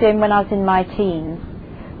I lived in when I was in my teens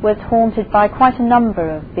was haunted by quite a number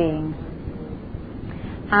of beings,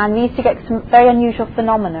 and we used to get some very unusual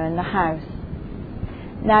phenomena in the house.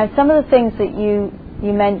 Now, some of the things that you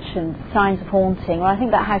mentioned, signs of haunting, well, I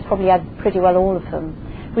think that house probably had pretty well all of them.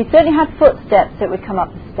 We certainly had footsteps that would come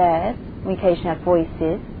up the stairs. We occasionally had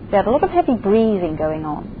voices. We had a lot of heavy breathing going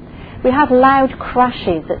on. We had loud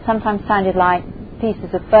crashes that sometimes sounded like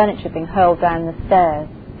pieces of furniture being hurled down the stairs.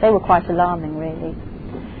 They were quite alarming, really.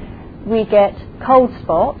 we get cold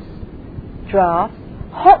spots, drafts,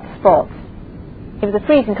 hot spots. It was a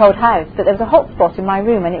freezing cold house, but there was a hot spot in my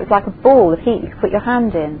room and it was like a ball of heat you could put your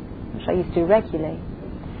hand in, which I used to do regularly.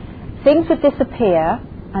 Things would disappear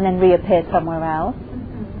and then reappear somewhere else.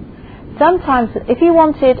 Sometimes, if you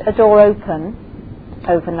wanted a door open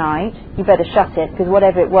overnight, you better shut it, because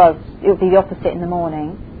whatever it was, it would be the opposite in the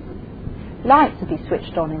morning. Lights would be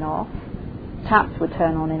switched on and off. Taps would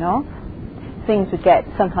turn on and off. Things would get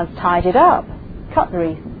sometimes tidied up.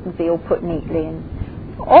 Cutlery would be all put neatly, and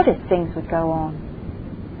oddest things would go on.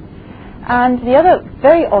 And the other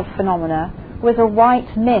very odd phenomena was a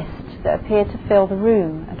white mist that appeared to fill the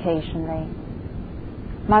room occasionally.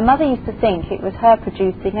 My mother used to think it was her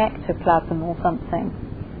producing ectoplasm or something,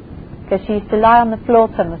 because she used to lie on the floor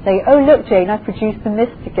somewhere and say, "Oh look, Jane, I've produced the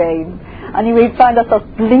mist again." And we'd find ourselves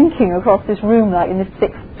blinking across this room like in this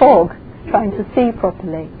thick fog, trying to see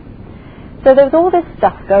properly. So there was all this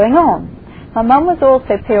stuff going on. My mum was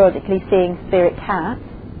also periodically seeing spirit cats,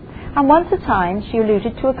 and once a time she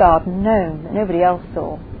alluded to a garden gnome that nobody else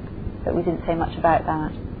saw, but we didn't say much about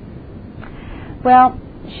that. Well,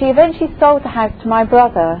 she eventually sold the house to my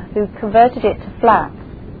brother, who converted it to flats,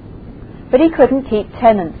 but he couldn't keep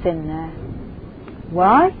tenants in there.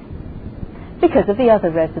 Why? Because of the other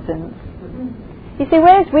residents. You see,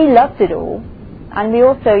 whereas we loved it all, and we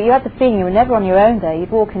also, you had the feeling you were never on your own there.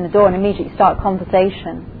 You'd walk in the door and immediately start a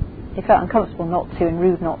conversation. It felt uncomfortable not to and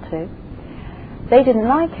rude not to. They didn't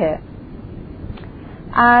like it.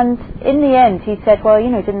 And in the end he said, well,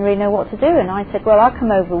 didn't really know what to do. And I said, well, I'll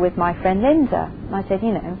come over with my friend Linda. And I said,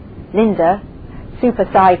 Linda, super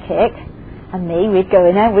psychic, and me, we'd go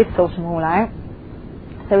in there, we'd sort them all out.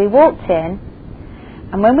 So we walked in,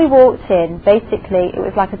 and when we walked in, basically it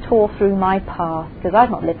was like a tour through my past, because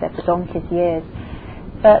I'd not lived there for donkey's years.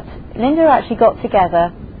 But Linda actually got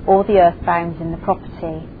together all the earthbounds in the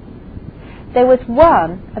property. There was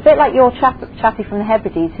one, a bit like your chappie from the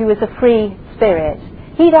Hebrides, who was a free spirit.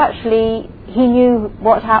 He knew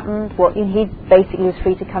what happened, he basically was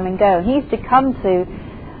free to come and go. And he used to come to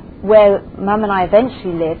where Mum and I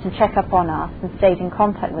eventually lived and check up on us and stayed in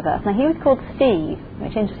contact with us. Now he was called Steve,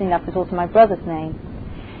 which interestingly enough was also my brother's name.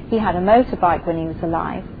 He had a motorbike when he was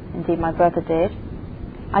alive, indeed my brother did.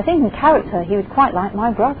 I think in character he was quite like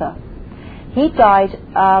my brother. He died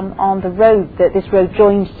on the road that this road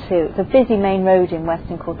joined to. It's a busy main road in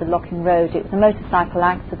Weston called the Locking Road. It was a motorcycle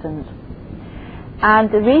accident.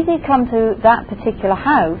 And the reason he'd come to that particular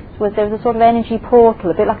house was there was a sort of energy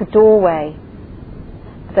portal, a bit like a doorway,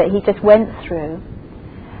 that he just went through.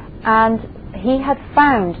 And he had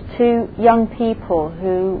found two young people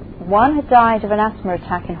who, one had died of an asthma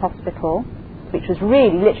attack in hospital, which was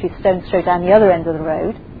really literally stone's throw down the other end of the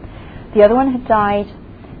road. The other one had died,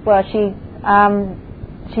 well, she'd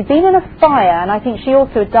been in a fire, and I think she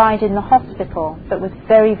also died in the hospital, but was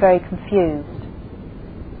very, very confused.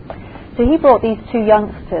 So he brought these two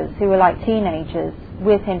youngsters, who were like teenagers,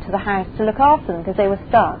 with him to the house to look after them, because they were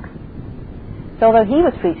stuck. So although he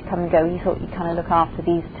was free to come and go, he thought he'd kind of look after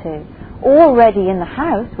these two. Already in the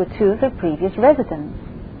house were two of the previous residents.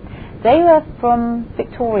 They were from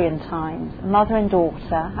Victorian times, mother and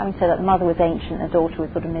daughter. Having said that, the mother was ancient, the daughter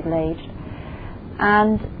was sort of middle-aged.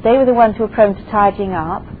 And they were the ones who were prone to tidying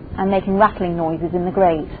up and making rattling noises in the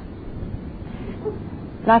grate.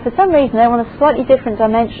 Now, for some reason, they were on a slightly different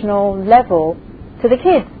dimensional level to the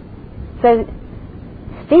kids. So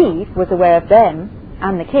Steve was aware of them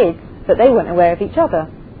and the kids, but they weren't aware of each other.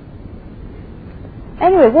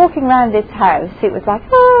 Anyway, walking around this house, it was like,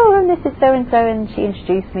 oh, and this is so-and-so, and she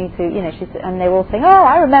introduced me to, and they were all saying, oh,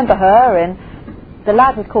 I remember her, and the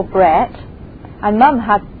lad was called Brett, and Mum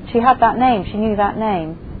had that name, she knew that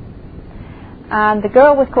name. And the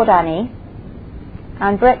girl was called Annie,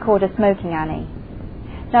 and Brett called her Smoking Annie.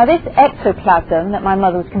 Now this ectoplasm that my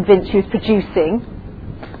mother was convinced she was producing,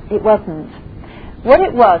 it wasn't. What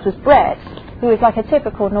it was Brett, who was like a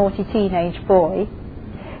typical naughty teenage boy,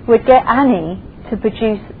 would get Annie to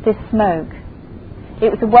produce this smoke. It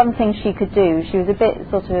was the one thing she could do. She was a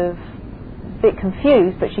bit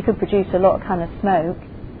confused, but she could produce a lot of kind of smoke.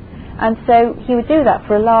 And so he would do that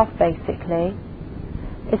for a laugh, basically.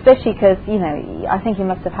 Especially because, I think he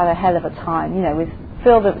must have had a hell of a time, with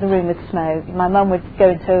filled up the room with smoke. My mum would go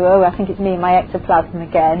into, oh, I think it's me and my ectoplasm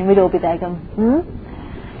again, and we'd all be there going,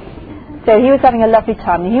 So he was having a lovely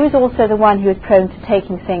time. And he was also the one who was prone to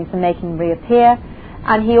taking things and making them reappear.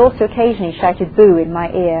 And he also occasionally shouted boo in my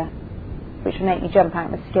ear, which would make me jump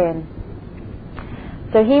out of my skin.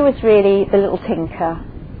 So he was really the little tinker,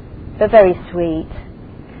 but very sweet.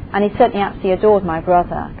 And he certainly absolutely adored my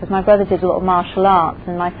brother, because my brother did a lot of martial arts,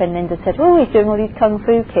 and my friend Linda said, oh, he's doing all these kung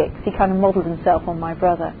fu kicks. He kind of modelled himself on my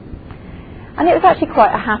brother. And it was actually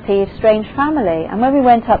quite a happy, strange family. And when we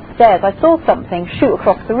went upstairs, I saw something shoot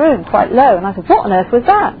across the room quite low, and I said, what on earth was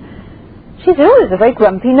that? She said, oh, there's a very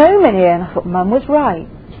grumpy gnome in here. And I thought, Mum was right.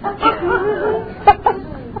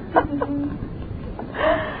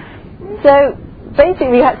 So basically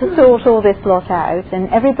we had to sort all this lot out, and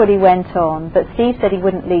everybody went on, but Steve said he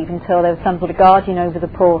wouldn't leave until there was some sort of guardian over the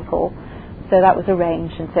portal, so that was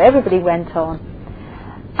arranged, and so everybody went on.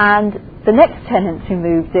 And the next tenants who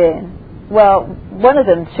moved in, well, one of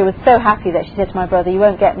them, she was so happy that she said to my brother, you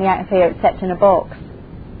won't get me out of here except in a box.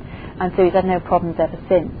 And so he's had no problems ever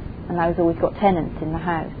since, and now he's always got tenants in the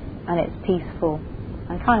house, and it's peaceful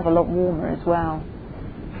and kind of a lot warmer as well.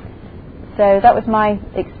 So that was my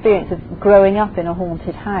experience of growing up in a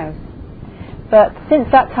haunted house. But since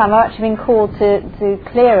that time I've actually been called to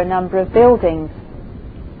clear a number of buildings.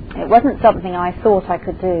 It wasn't something I thought I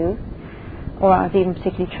could do, or I was even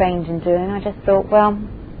particularly trained in doing. I just thought, well,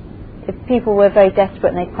 if people were very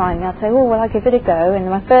desperate and they'd find me, I'd say, oh, well, I'll give it a go. And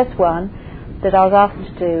my first one that I was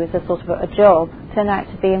asked to do as a sort of a job turned out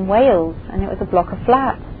to be in Wales, and it was a block of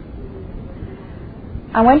flats.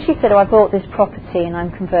 And when she said, oh, I bought this property and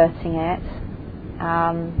I'm converting it,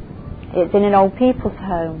 it's in an old people's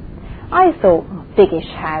home, I thought, oh, biggish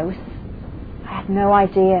house. I had no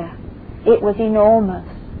idea. It was enormous.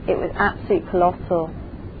 It was absolutely colossal.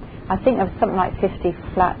 I think there was something like 50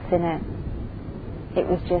 flats in it. It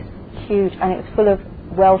was just huge, and it was full of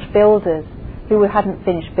Welsh builders who hadn't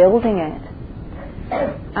finished building it.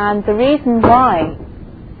 And the reason why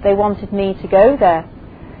they wanted me to go there,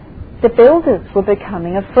 the builders were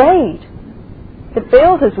becoming afraid. The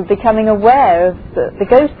builders were becoming aware of the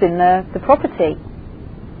ghosts in the property.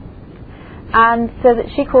 And so that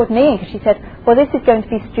she called me, because she said, well, this is going to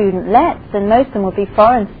be student lets, and most of them will be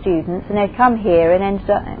foreign students, and they'd come here and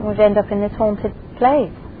would end up in this haunted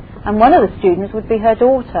place. And one of the students would be her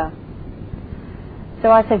daughter. So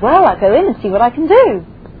I said, well, I'll go in and see what I can do.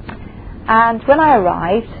 And when I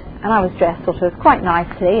arrived, and I was dressed sort of quite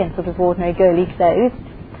nicely in sort of ordinary girly clothes,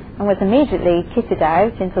 and was immediately kitted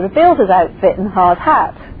out in sort of builder's outfit and hard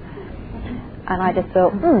hat. And I just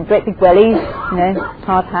thought, great big wellies,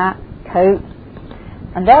 hard hat, coat.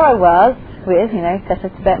 And there I was with, set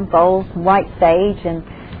of Tibetan bowls and white sage. And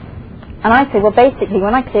I said, well, basically,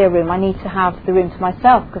 when I clear a room, I need to have the room to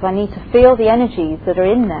myself, because I need to feel the energies that are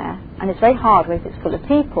in there. And it's very hard if it's full of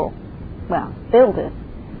people. Well, builders.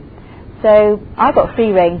 So I got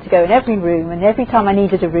free rein to go in every room, and every time I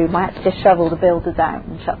needed a room I had to just shovel the builders out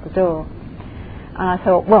and shut the door. And I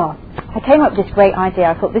thought, well, I came up with this great idea.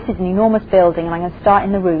 I thought, this is an enormous building, and I'm going to start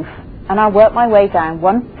in the roof. And I'll work my way down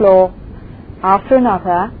one floor after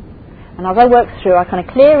another, and as I work through, I kind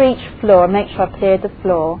of clear each floor and make sure I've cleared the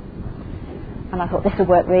floor. And I thought this would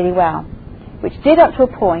work really well, which did up to a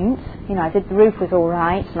point. I did, the roof was all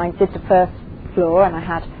right, and I did the first floor, and I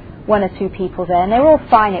had one or two people there, and they were all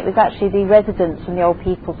fine. It was actually the residents from the old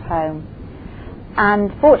people's home,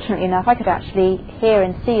 and fortunately enough I could actually hear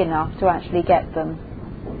and see enough to actually get them,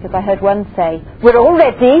 because I heard one say, we're all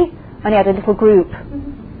ready, and he had a little group,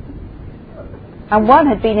 and one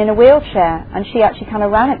had been in a wheelchair, and she actually kind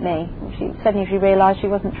of ran at me. Suddenly she realised she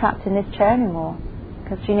wasn't trapped in this chair anymore,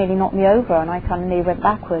 because she nearly knocked me over, and I kind of nearly went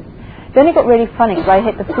backwards. Then it got really funny, because I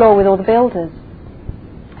hit the floor with all the builders.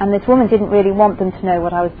 And this woman didn't really want them to know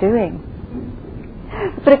what I was doing.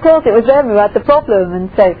 But of course it was them who had the problem, and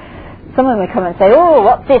so some of them would come and say, oh,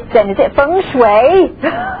 what's this then? Is it feng shui? So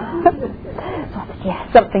I said,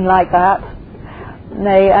 yeah, something like that.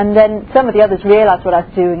 And then some of the others realised what I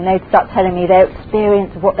was doing, and they'd start telling me their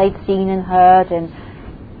experience of what they'd seen and heard, and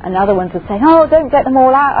other ones would say, oh, don't get them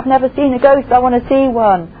all out, I've never seen a ghost, I want to see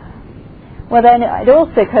one. Well, then it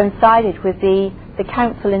also coincided with the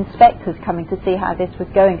council inspectors coming to see how this was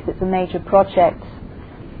going, because it's a major project,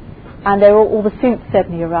 and all the suits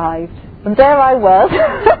suddenly arrived, and there I was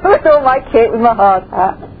with all my kit, with my hard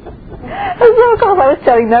hat, and so of course I was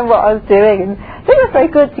telling them what I was doing, and they were very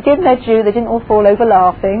good to give them their due. They didn't all fall over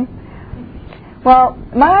laughing. Well,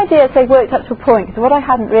 my ideas, they worked up to a point, because what I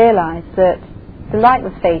hadn't realised, that the light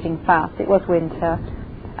was fading fast, it was winter,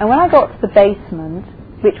 and when I got to the basement,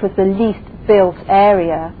 which was the least built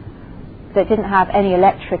area, that didn't have any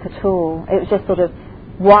electric at all. It was just sort of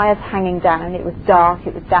wires hanging down. It was dark,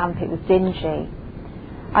 it was damp, it was dingy.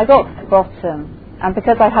 I got to the bottom, and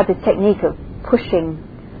because I had this technique of pushing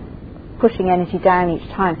energy down each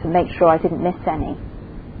time to make sure I didn't miss any,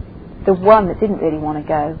 the one that didn't really want to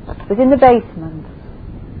go was in the basement.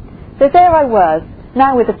 So there I was,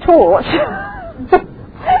 now with a torch,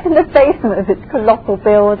 in the basement of this colossal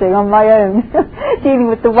building on my own, dealing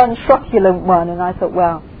with the one truculent one, and I thought,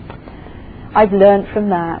 well, I've learned from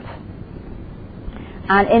that.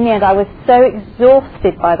 And in the end, I was so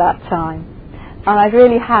exhausted by that time. And I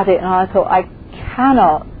really had it, and I thought, I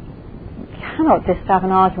cannot just have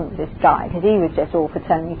an argument with this guy, because he was just all for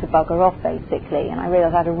telling me to bugger off, basically. And I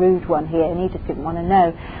realised I had a rude one here, and he just didn't want to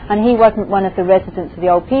know. And he wasn't one of the residents of the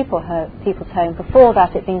old people's home. Before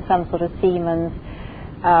that, it'd been some sort of seaman's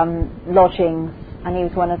lodgings, and he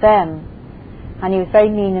was one of them. And he was very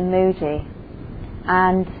mean and moody.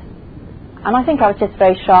 And I think I was just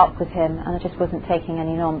very sharp with him, and I just wasn't taking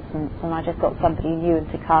any nonsense. And I just got somebody new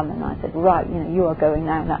to come, and I said, right, you are going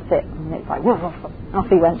now, and that's it. And it's like, woof, woof, off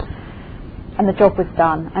he went. And the job was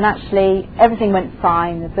done. And actually, everything went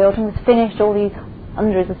fine. The building was finished. All these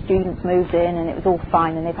hundreds of students moved in, and it was all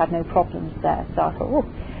fine, and they've had no problems there. So I thought, oh.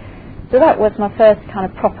 So that was my first kind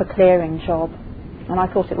of proper clearing job. And I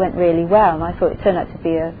thought it went really well. And I thought it turned out to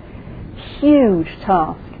be a huge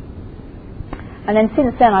task. And then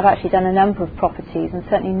since then, I've actually done a number of properties, and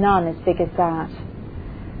certainly none as big as that.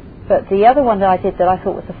 But the other one that I did that I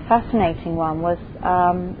thought was a fascinating one was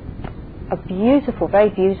a beautiful, very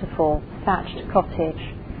beautiful thatched cottage.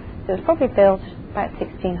 It was probably built about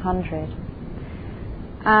 1600.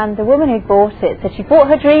 And the woman who bought it said she bought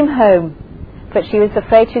her dream home, but she was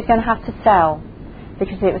afraid she was going to have to sell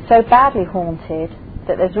because it was so badly haunted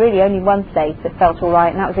that there's really only one place that felt all right,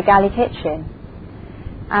 and that was a galley kitchen.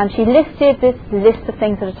 And she listed this list of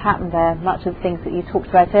things that had happened there, much of the things that you talked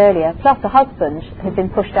about earlier, plus the husband had been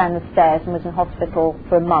pushed down the stairs and was in hospital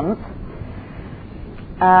for a month.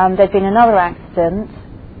 There'd been another accident.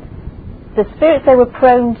 The spirits, they were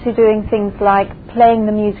prone to doing things like playing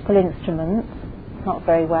the musical instruments, not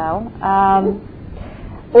very well,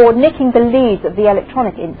 or nicking the leads of the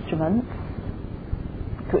electronic instruments,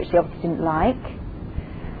 which she obviously didn't like.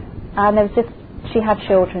 And there was just, she had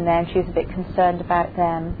children there, and she was a bit concerned about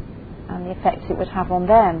them and the effect it would have on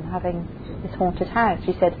them, having this haunted house.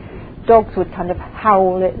 She said dogs would kind of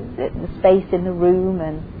howl at the space in the room,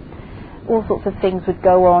 and all sorts of things would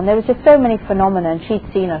go on. There was just so many phenomena, and she'd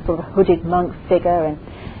seen a sort of hooded monk figure. And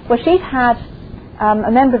well, she'd had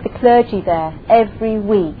a member of the clergy there every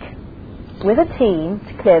week with a team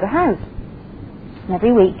to clear the house. And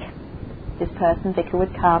every week, this person, vicar,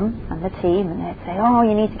 would come, and the team, and they'd say, oh,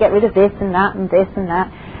 you need to get rid of this and that and this and that.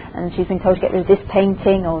 And she's been told to get rid of this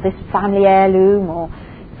painting or this family heirloom or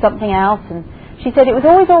something else. And she said it was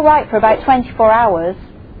always all right for about 24 hours.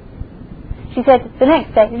 She said the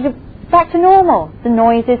next day, back to normal. The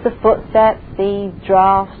noises, the footsteps, the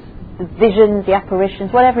drafts, the visions, the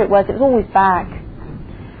apparitions, whatever it was always back.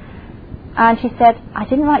 And she said, I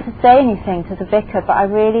didn't like to say anything to the vicar, but I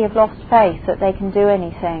really have lost faith that they can do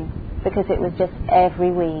anything, because it was just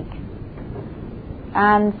every week.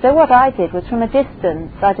 And so what I did was, from a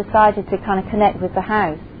distance, I decided to kind of connect with the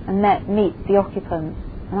house and meet the occupants.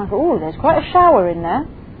 And I thought, oh, there's quite a shower in there.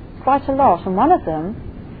 It's quite a lot. And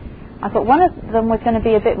I thought one of them was going to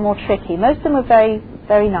be a bit more tricky. Most of them were very,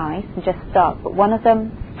 very nice and just stuck, but one of them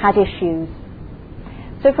had issues.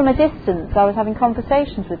 So from a distance, I was having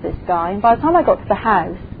conversations with this guy, and by the time I got to the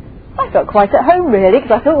house, I felt quite at home, really,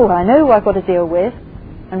 because I thought, oh, I know who I've got to deal with,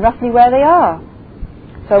 and roughly where they are.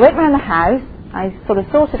 So I went round the house, I sort of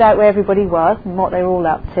sorted out where everybody was and what they were all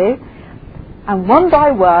up to, and one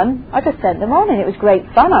by one, I just sent them on, and it was great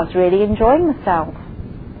fun. I was really enjoying myself.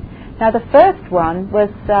 Now, the first one was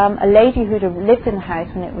a lady who'd lived in the house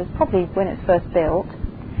when it was first built.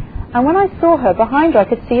 And when I saw her, behind her I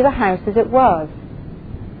could see the house as it was.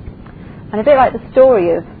 And a bit like the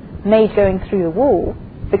story of maid going through the wall,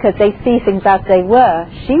 because they see things as they were,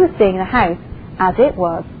 she was seeing the house as it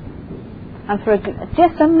was. And for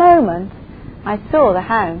just a moment, I saw the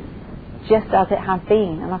house just as it had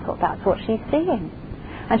been. And I thought, that's what she's seeing.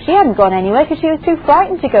 And she hadn't gone anywhere because she was too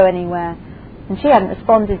frightened to go anywhere. And she hadn't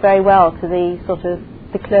responded very well to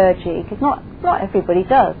the clergy, because not everybody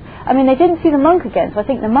does. I mean, they didn't see the monk again, so I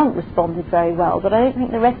think the monk responded very well, but I don't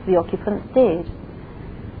think the rest of the occupants did.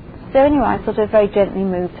 So anyway, I sort of very gently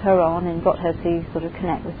moved her on and got her to sort of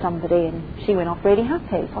connect with somebody, and she went off really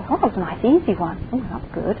happy. So I thought, that was a nice, easy one. Oh, that's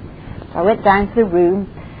good. So I went down to the room,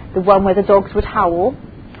 the one where the dogs would howl,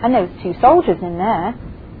 and there was 2 soldiers in there.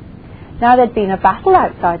 Now, there'd been a battle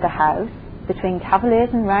outside the house between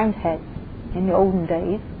Cavaliers and Roundheads in the olden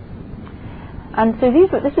days. And so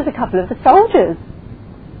this was a couple of the soldiers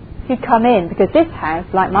who'd come in, because this house,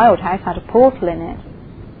 like my old house, had a portal in it.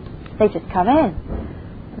 They'd just come in.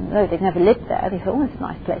 And though they'd never lived there, they thought, oh, it's a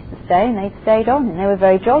nice place to stay, and they'd stayed on, and they were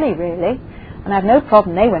very jolly, really. And I had no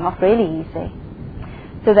problem, they went off really easy.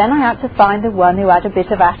 So then I had to find the one who had a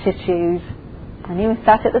bit of attitude, and he was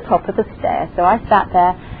sat at the top of the stairs. So I sat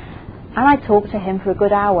there, and I talked to him for a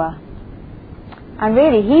good hour. And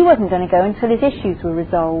really, he wasn't going to go until his issues were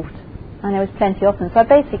resolved. And there was plenty of them. So I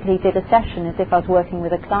basically did a session as if I was working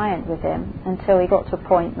with a client with him until he got to a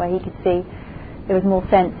point where he could see there was more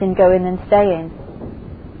sense in going than staying.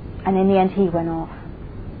 And in the end he went off.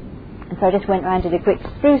 And so I just went round, did a quick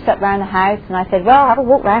spruce up round the house, and I said, well, have a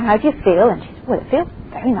walk round, how do you feel? And she said, well, it feels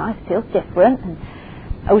very nice, it feels different. And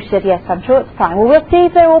she said, yes, I'm sure it's fine. Well, we'll see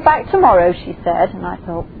if they're all back tomorrow, she said. And I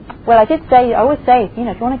thought, well, I always say, if you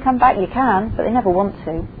want to come back, you can, but they never want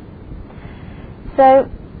to.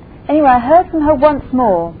 So, anyway, I heard from her once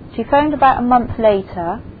more. She phoned about a month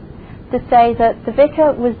later to say that the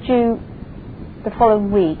vicar was due the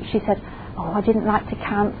following week. She said, I didn't like to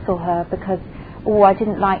cancel her because, I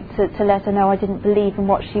didn't like to let her know I didn't believe in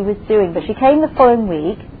what she was doing. But she came the following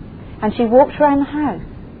week and she walked around the house,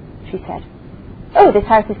 she said. Oh, this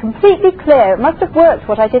house is completely clear. It must have worked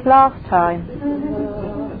what I did last time.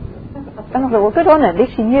 And I thought, well, good on her, at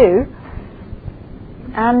least she knew.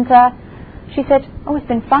 And she said, it's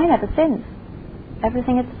been fine ever since.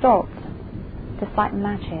 Everything had stopped, just like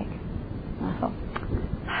magic. And I thought,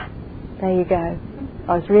 there you go.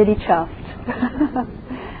 I was really chuffed.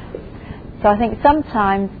 So I think some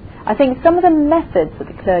of the methods that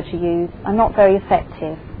the clergy use are not very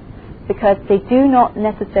effective because they do not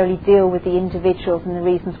necessarily deal with the individuals and the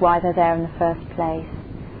reasons why they're there in the first place.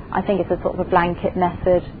 I think it's a sort of a blanket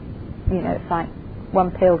method. It's like one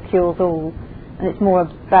pill cures all, and it's more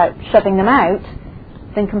about shoving them out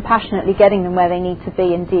than compassionately getting them where they need to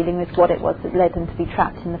be and dealing with what it was that led them to be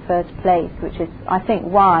trapped in the first place, which is, I think,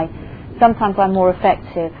 why sometimes I'm more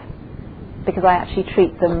effective, because I actually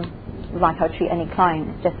treat them like I treat any client.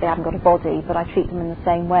 It's just they haven't got a body, but I treat them in the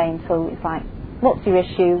same way until it's like, what's your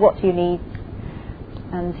issue, what do you need,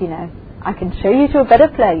 and I can show you to a better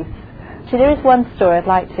place. So there is one story I'd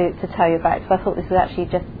like to tell you about, so I thought this was actually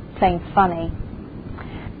just plain funny.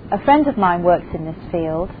 A friend of mine works in this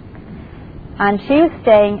field, and she was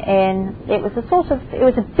staying in, it was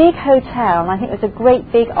a big hotel, and I think it was a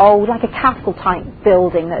great big old, like a castle type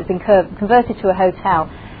building that had been converted to a hotel,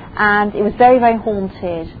 and it was very, very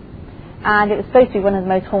haunted, and it was supposed to be one of the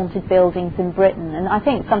most haunted buildings in Britain, and I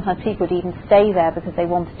think sometimes people would even stay there because they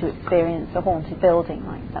wanted to experience a haunted building,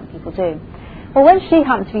 like some people do. Well, when she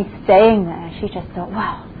happened to be staying there, she just thought,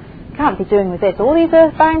 wow, can't be doing with this. All these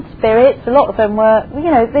earthbound spirits, a lot of them were,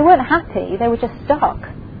 they weren't happy, they were just stuck.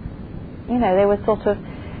 They were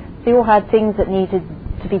they all had things that needed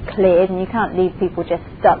to be cleared, and you can't leave people just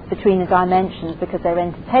stuck between the dimensions because they're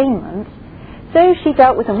entertainment. So she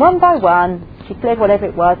dealt with them one by one, she cleared whatever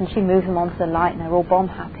it was, and she moved them onto the light, and they're all bomb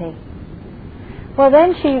happy. Well,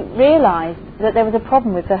 then she realised that there was a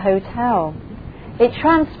problem with the hotel. It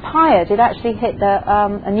transpired, it actually hit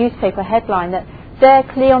a newspaper headline that their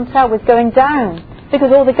clientele was going down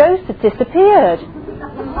because all the ghosts had disappeared.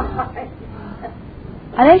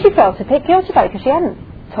 And then she felt a bit guilty about it because she hadn't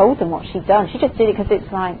told them what she'd done. She just did it because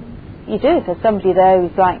it's like, you do. If there's somebody there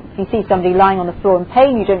who's like, if you see somebody lying on the floor in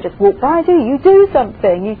pain, you don't just walk by, do you? You do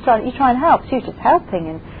something. You try and help. She was just helping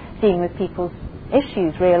and dealing with people's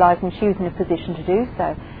issues, realising she was in a position to do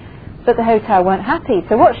so. But the hotel weren't happy.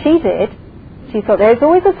 So what she did, she thought there's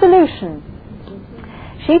always a solution.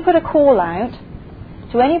 She put a call out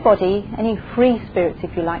to anybody, any free spirits,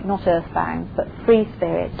 if you like, not earthbound, but free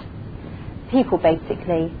spirits, people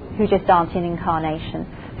basically who just aren't in incarnation,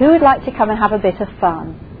 who would like to come and have a bit of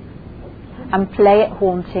fun and play at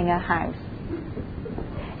haunting a house.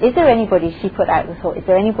 Is there anybody, she put out the thought, is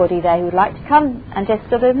there anybody there who would like to come and just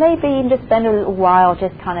sort of maybe even just spend a little while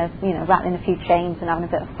just kind of, rattling a few chains and having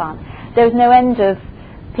a bit of fun. There was no end of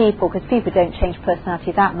people, because people don't change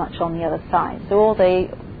personality that much on the other side. So all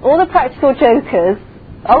the practical jokers,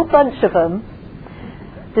 a whole bunch of them,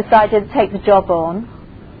 decided to take the job on.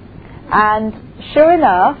 And sure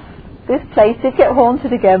enough, this place did get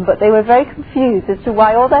haunted again, but they were very confused as to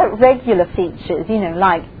why all their regular features,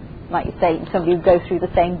 like you say, somebody would go through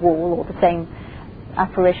the same wall or the same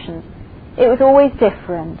apparitions. It was always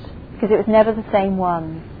different, because it was never the same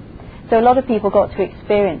one. So a lot of people got to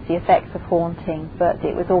experience the effects of haunting, but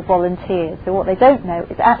it was all volunteers. So what they don't know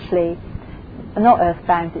is actually not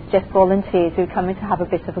earthbound, it's just volunteers who come in to have a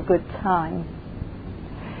bit of a good time.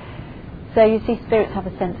 So you see, spirits have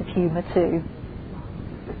a sense of humour too.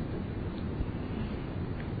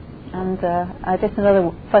 And just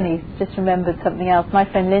another funny, just remembered something else. My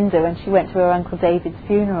friend Linda, when she went to her Uncle David's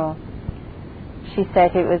funeral, she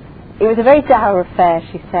said it was a very dour affair,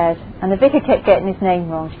 she said, and the vicar kept getting his name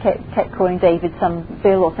wrong. She kept calling David some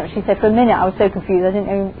Bill or something. She said, for a minute I was so confused, I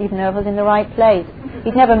didn't even know if I was in the right place.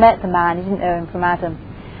 He'd never met the man, he didn't know him from Adam,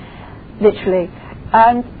 literally.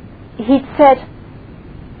 And he'd said,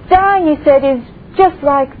 dying, he said, is just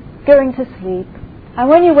like going to sleep. And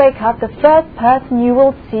when you wake up, the first person you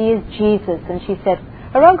will see is Jesus. And she said,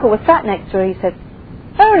 her uncle was sat next to her. He said,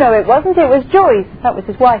 oh no, it wasn't, it was Joyce. That was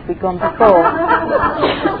his wife who'd gone before.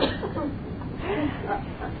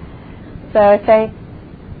 So I say,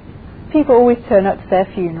 people always turn up to their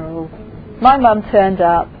funerals. My mum turned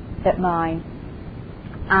up at mine.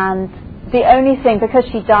 And the only thing, because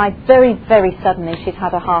she died very, very suddenly, she'd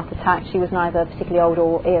had a heart attack. She was neither particularly old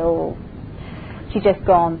or ill. She'd just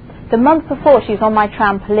gone. The month before, she was on my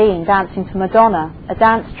trampoline dancing to Madonna, a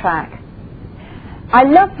dance track. I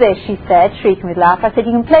love this, she said, shrieking with laughter. I said,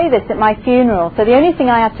 you can play this at my funeral. So the only thing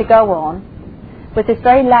I had to go on was this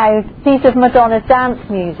very loud piece of Madonna's dance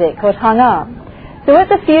music called Hung Up. So at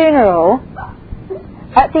the funeral,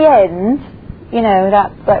 at the end, you know,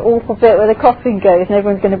 that awful bit where the coffin goes and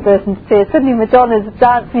everyone's going to burst into tears, suddenly Madonna's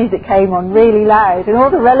dance music came on really loud and all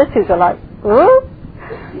the relatives are like, oh?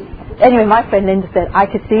 Anyway, my friend Linda said, I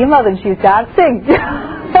could see your mother and she was dancing.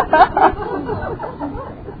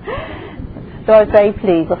 So I was very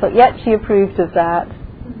pleased. I thought, yep, she approved of that.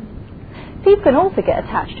 People can also get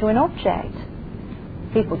attached to an object.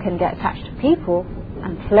 People can get attached to people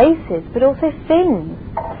and places, but also things.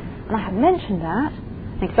 And I haven't mentioned that.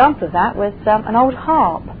 An example of that was an old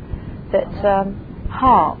harp.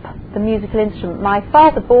 Harp, the musical instrument. My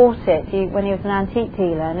father bought it when he was an antique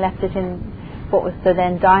dealer and left it in what was the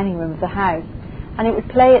then dining room of the house. And it would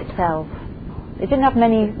play itself. It didn't have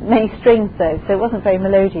many strings though, so it wasn't very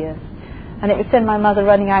melodious. And it would send my mother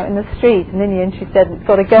running out in the street, and in the end she said, it's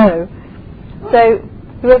got to go. So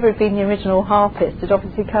whoever had been the original harpist had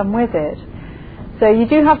obviously come with it. So you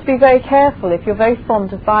do have to be very careful if you're very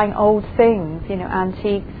fond of buying old things, you know,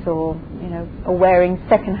 antiques or, you know, or wearing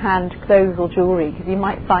second-hand clothes or jewellery, because you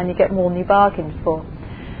might find you get more than you bargained for.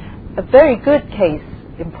 A very good case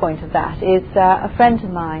in point of that is a friend of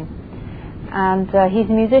mine, and he's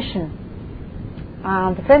a musician.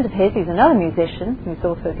 And a friend of his, who's another musician, who's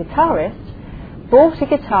also a guitarist, bought a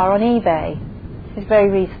guitar on eBay. This is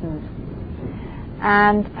very recent.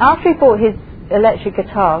 And after he bought his electric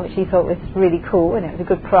guitar, which he thought was really cool and it was a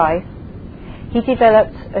good price, he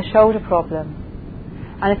developed a shoulder problem.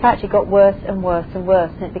 And in fact it got worse and worse and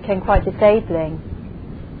worse, and it became quite disabling.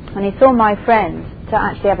 And he saw my friend to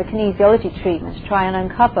actually have a kinesiology treatment to try and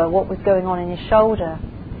uncover what was going on in his shoulder.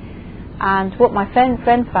 And what my friend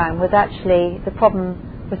found was actually the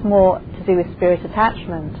problem was more to do with spirit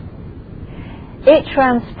attachment. It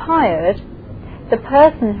transpired the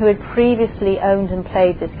person who had previously owned and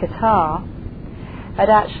played this guitar had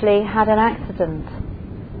actually had an accident.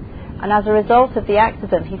 And as a result of the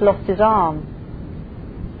accident, he'd lost his arm.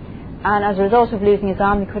 And as a result of losing his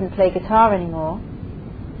arm, he couldn't play guitar anymore.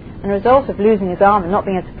 And as a result of losing his arm and not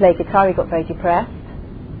being able to play guitar, he got very depressed.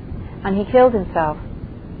 And he killed himself.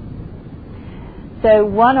 So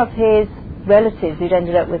one of his relatives who'd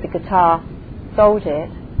ended up with the guitar sold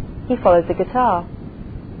it. He followed the guitar.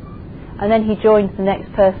 And then he joined the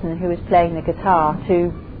next person who was playing the guitar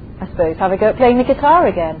to, I suppose, have a go at playing the guitar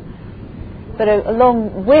again. But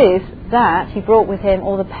along with that, he brought with him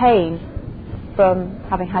all the pain from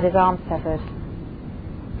having had his arm severed.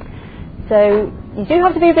 So you do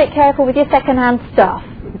have to be a bit careful with your second-hand stuff.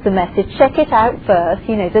 It's a message. Check it out first.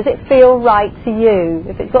 You know, does it feel right to you?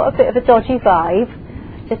 If it's got a bit of a dodgy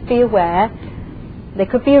vibe, just be aware. There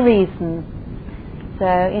could be a reason. So,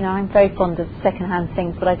 you know, I'm very fond of second-hand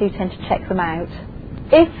things, but I do tend to check them out.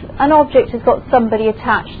 If an object has got somebody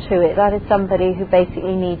attached to it, that is somebody who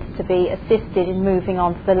basically needs to be assisted in moving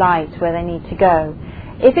on to the light where they need to go.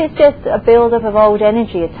 If it's just a build-up of old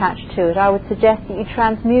energy attached to it, I would suggest that you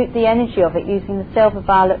transmute the energy of it using the silver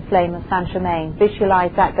violet flame of Saint Germain.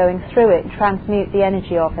 Visualize that going through it and transmute the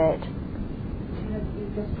energy of it.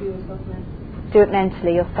 Do it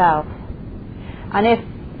mentally yourself. And if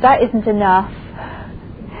that isn't enough,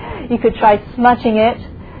 you could try smudging it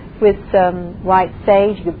with some white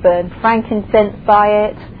sage. You could burn frankincense by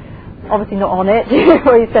it, obviously not on it,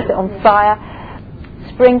 or you set it on fire.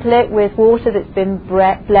 Sprinkle it with water that's been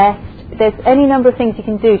blessed. There's any number of things you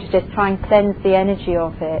can do to just try and cleanse the energy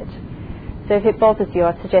of it. So if it bothers you,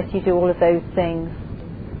 I'd suggest you do all of those things.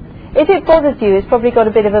 If it bothers you, it's probably got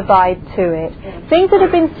a bit of a vibe to it. Things that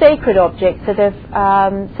have been sacred objects, that have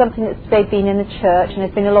something that's they've been in the church and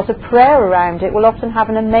there's been a lot of prayer around it, will often have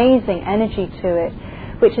an amazing energy to it.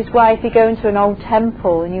 Which is why if you go into an old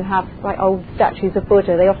temple and you have like old statues of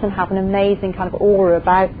Buddha, they often have an amazing kind of aura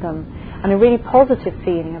about them and a really positive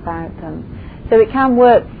feeling about them. So it can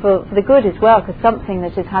work for the good as well, because something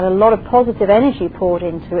that has had a lot of positive energy poured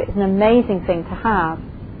into it is an amazing thing to have.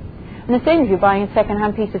 And the same if you're buying a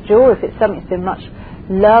second-hand piece of jewellery, if it's something that's been much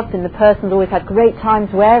loved and the person's always had great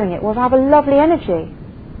times wearing it, will have a lovely energy.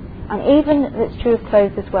 And even, it's true of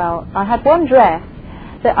clothes as well. I had one dress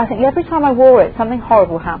that I think every time I wore it, something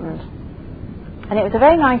horrible happened. And it was a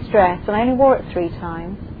very nice dress, and I only wore it 3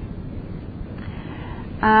 times.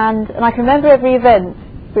 And I can remember every event,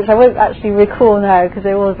 which I won't actually recall now because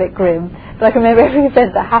they're all a bit grim, but I can remember every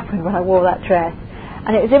event that happened when I wore that dress.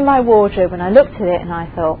 And it was in my wardrobe, and I looked at it and I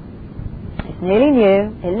thought, it's nearly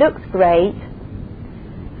new, it looks great,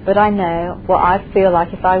 but I know what I'd feel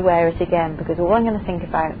like if I wear it again, because all I'm going to think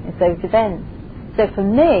about is those events. So for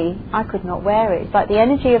me, I could not wear it. It's like the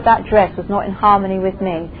energy of that dress was not in harmony with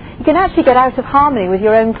me. You can actually get out of harmony with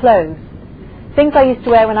your own clothes. Things I used to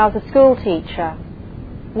wear when I was a school teacher.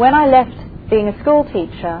 When I left being a school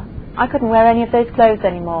teacher, I couldn't wear any of those clothes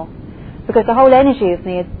anymore, because the whole energy of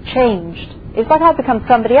me had changed. It's like I'd become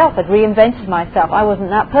somebody else. I'd reinvented myself. I wasn't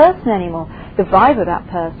that person anymore. The vibe of that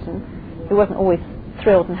person, who wasn't always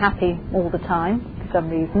thrilled and happy all the time for some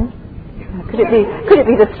reason. Could it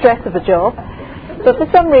be the stress of the job? But for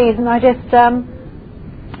some reason I just felt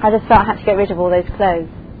I had to get rid of all those clothes.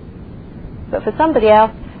 But for somebody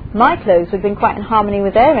else, my clothes would have been quite in harmony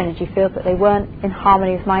with their energy field, but they weren't in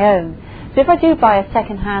harmony with my own. So if I do buy a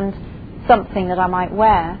second-hand something that I might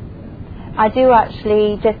wear, I do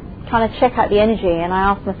actually just kind of check out the energy, and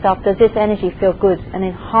I ask myself, does this energy feel good and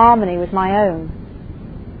in harmony with my own?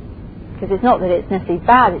 Because it's not that it's necessarily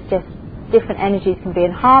bad, it's just different energies can be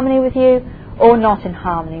in harmony with you or not in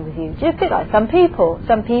harmony with you. Just a bit like some people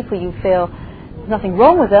you feel there's nothing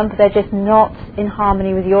wrong with them, but they're just not in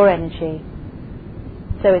harmony with your energy.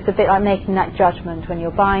 So it's a bit like making that judgment when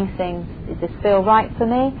you're buying things. Does this feel right for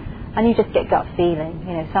me? And you just get gut feeling.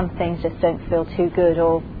 You know, some things just don't feel too good,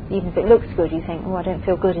 or even if it looks good, you think, oh, I don't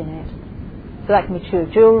feel good in it. So that can be true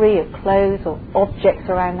of jewellery, of clothes, or objects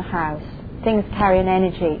around the house. Things carry an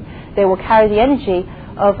energy. They will carry the energy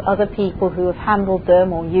of other people who have handled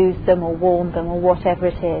them, or used them, or worn them, or whatever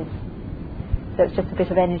it is. So it's just a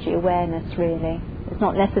bit of energy awareness, really. It's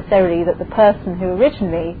not necessarily that the person who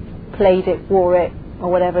originally played it, wore it, or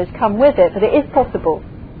whatever has come with it, but it is possible.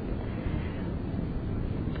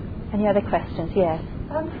 Any other questions? Yes.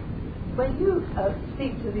 When you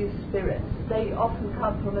speak to these spirits, they often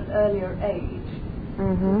come from an earlier age.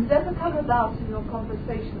 Mm-hmm. Does it ever come about in your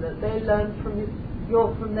conversation that they learn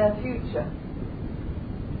from their future?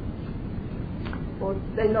 Or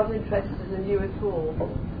they're not interested in you at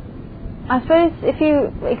all? I suppose if you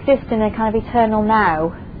exist in a kind of eternal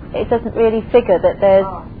now, it doesn't really figure that there's...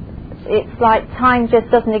 It's like time just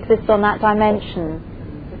doesn't exist on that dimension.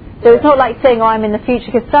 So it's not like saying, oh, I'm in the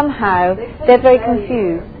future, because somehow they're very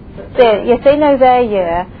confused. Yes, they know their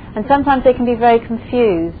year, and sometimes they can be very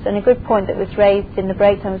confused. And a good point that was raised in the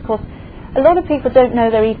breakdown was, of course, a lot of people don't know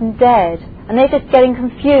they're even dead, and they're just getting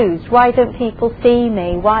confused. Why don't people see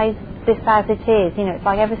me? Why is this as it is? You know, it's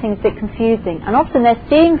like everything's a bit confusing. And often they're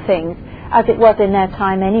seeing things as it was in their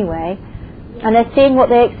time anyway, and they're seeing what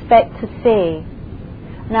they expect to see.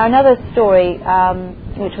 Now, another story,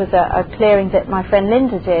 which was a clearing that my friend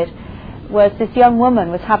Linda did, was this young woman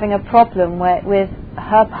was having a problem with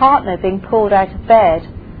her partner being pulled out of bed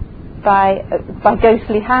by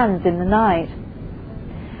ghostly hands in the night.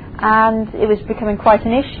 And it was becoming quite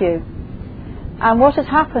an issue. And what had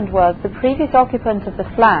happened was the previous occupant of the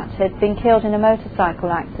flat had been killed in a motorcycle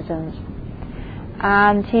accident.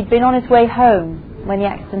 And he'd been on his way home when the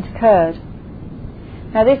accident occurred.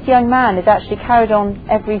 Now, this young man had actually carried on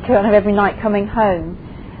every night coming home,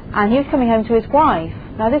 and he was coming home to his wife.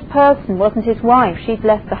 Now, this person wasn't his wife; she'd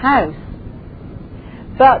left the house.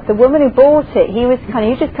 But the woman who bought it,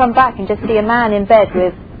 he'd just come back and just see a man in bed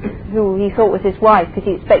with who he thought was his wife, because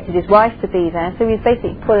he expected his wife to be there. So he was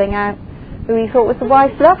basically pulling out who he thought was the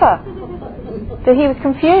wife's lover. So he was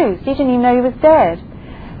confused; he didn't even know he was dead.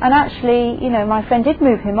 And actually, you know, my friend did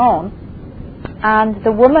move him on. And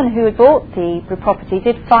the woman who had bought the property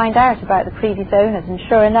did find out about the previous owners, and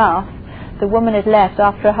sure enough, the woman had left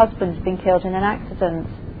after her husband had been killed in an accident.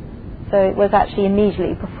 So it was actually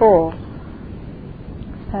immediately before.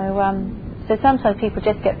 So sometimes people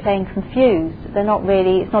just get plain confused. They're not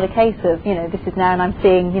really, it's not a case of, you know, this is now and I'm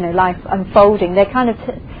seeing, you know, life unfolding. They're kind of,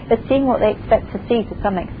 they're seeing what they expect to see to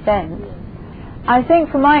some extent. I think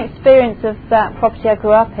from my experience of that property I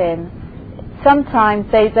grew up in, sometimes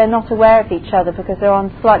they're not aware of each other because they're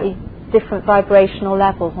on slightly different vibrational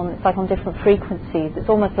levels, it's like on different frequencies. It's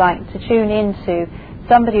almost like to tune into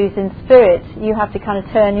somebody who's in spirit, you have to kind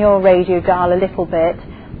of turn your radio dial a little bit,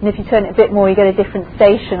 and if you turn it a bit more you get a different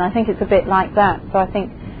station. I think it's a bit like that. So I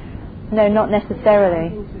think, no, not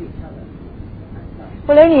necessarily.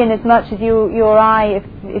 Well, only in as much as you or I,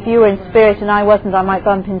 if you were in spirit and I wasn't, I might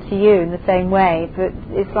bump into you in the same way, but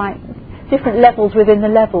it's like different levels within the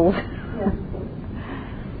levels.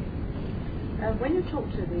 When you talk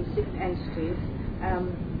to these different entities,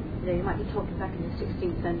 you might be talking back in the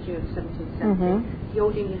 16th century or the 17th century. The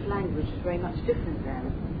Old English language is very much different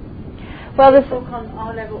then. Well, they talk on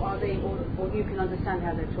our level, are they, or you can understand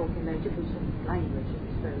how they're talking, they're different sort of language that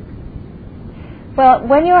they spoke. Well,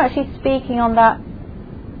 when you're actually speaking on that,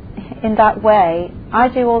 in that way, I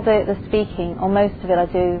do all the speaking, or most of it I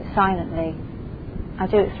do silently. I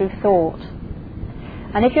do it through thought.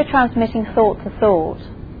 And if you're transmitting thought to thought,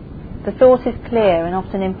 the thought is clear and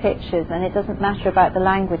often in pictures, and it doesn't matter about the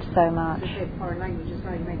language so much. So foreign language as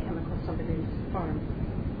well, you may come across somebody who's foreign.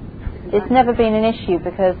 It's never been an issue,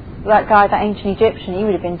 because that guy, that ancient Egyptian, he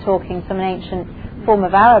would have been talking some ancient form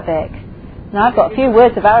of Arabic. Now, I've got a few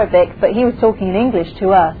words of Arabic, but he was talking in English to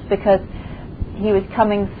us because he was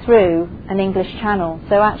coming through an English channel.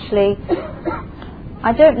 So actually,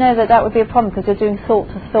 I don't know that would be a problem, because you're doing thought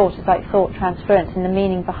to thought. It's like thought transference, and the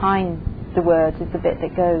meaning behind the words is the bit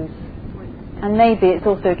that goes. And maybe it's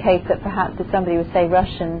also a case that perhaps if somebody would say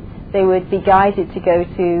Russian, they would be guided to go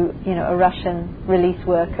to, a Russian release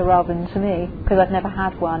worker rather than to me, because I've never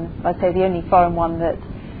had one. I'd say the only foreign one that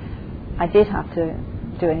I did have to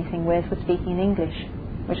do anything with was speaking in English,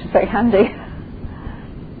 which was very handy.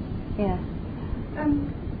 Yeah.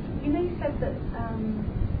 You said that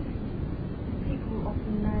people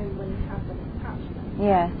often know when you have an attachment.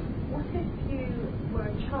 Yes. What if you were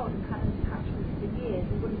a child and had an attachment for years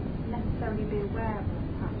and wouldn't necessarily be aware of an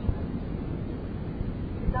attachment?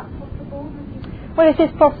 Is that possible? Well, it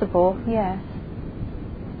is possible, yes.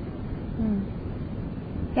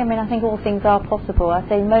 Yeah, I think all things are possible. I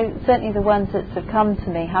say certainly the ones that have come to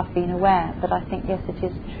me have been aware, but I think, yes, it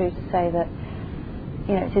is true to say that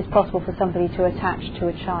it is possible for somebody to attach to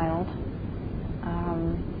a child.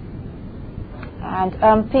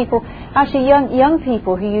 And people, actually young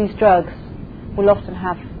people who use drugs will often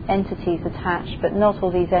have entities attached, but not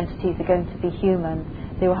all these entities are going to be human.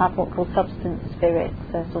 They will have what are called substance spirits,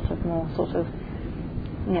 so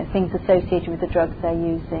things associated with the drugs they're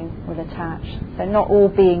using will attach. So not all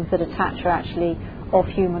beings that attach are actually of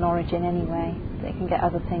human origin anyway. They can get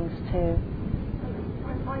other things too.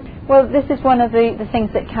 Well, this is one of the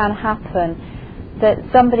things that can happen, that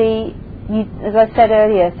somebody, as I said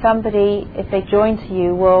earlier, somebody, if they join to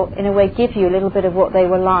you, will in a way give you a little bit of what they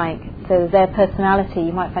were like. So their personality,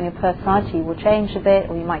 you might find your personality will change a bit,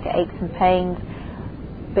 or you might get aches and pains,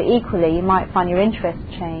 but equally you might find your interests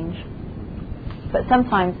change. But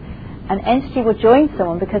sometimes an entity will join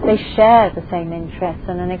someone because they share the same interests,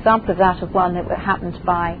 and an example of that, of one that happened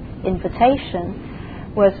by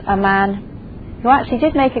invitation, was a man who actually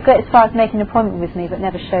did make it go as far as making an appointment with me but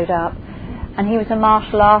never showed up. And he was a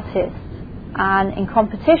martial artist, and in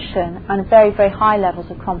competition, and very, very high levels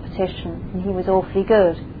of competition, and he was awfully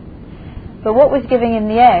good. But what was giving him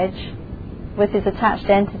the edge was his attached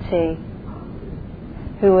entity,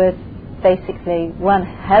 who was basically one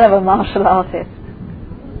hell of a martial artist,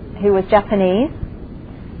 who was Japanese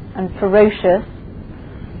and ferocious,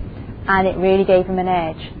 and it really gave him an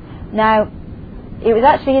edge. Now, it was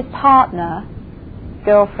actually his partner,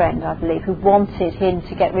 girlfriend, I believe, who wanted him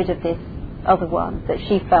to get rid of this other one that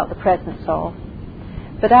she felt the presence of.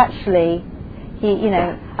 But actually,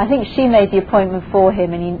 I think she made the appointment for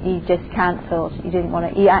him, and he just cancelled.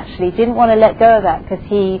 He actually didn't want to let go of that, because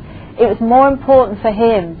it was more important for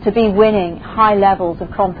him to be winning high levels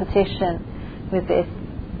of competition with this,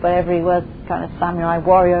 whatever he was, kind of samurai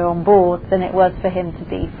warrior on board, than it was for him to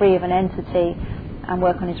be free of an entity and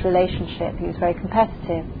work on his relationship. He was very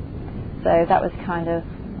competitive. So that was kind of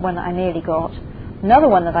one that I nearly got. Another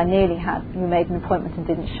one that I nearly had, who made an appointment and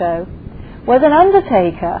didn't show, was an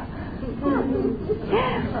undertaker.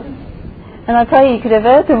 And I tell you could have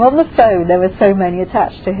heard him on the phone. There were so many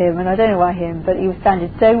attached to him, and I don't know why him, but he was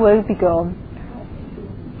sounded so woebegone.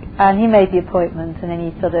 And he made the appointment, and then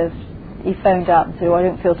he phoned up and said, I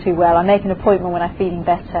don't feel too well. I make an appointment when I'm feeling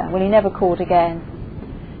better. Well, he never called again.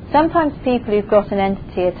 Sometimes people who've got an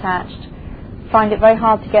entity attached find it very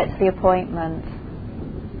hard to get to the appointment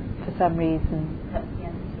for some reason.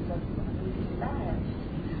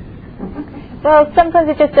 Well, sometimes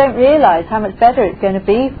they just don't realise how much better it's going to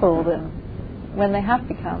be for them when they have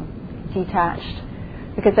become detached,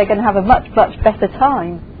 because they're going to have a much, much better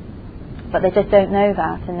time. But they just don't know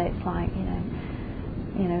that, and it's like,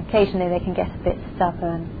 occasionally they can get a bit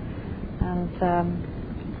stubborn. And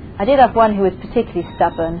I did have one who was particularly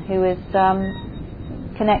stubborn, who was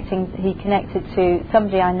connected to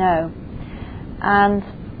somebody I know, and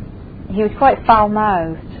he was quite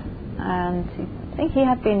foul-mouthed, and I think he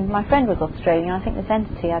had been, my friend was Australian, I think this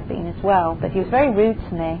entity had been as well, but he was very rude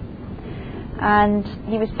to me, and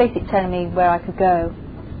he was basically telling me where I could go,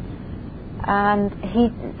 And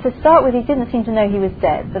to start with, he didn't seem to know he was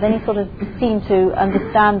dead, but then he sort of seemed to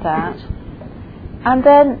understand that. And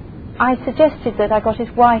then I suggested that I got his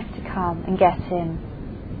wife to come and get him.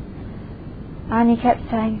 And he kept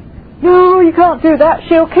saying, "No, you can't do that,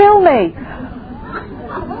 she'll kill me."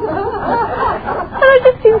 And it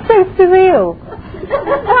just seemed so surreal.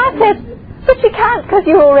 And I said, "But you can't because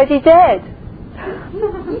you're already dead."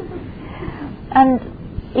 And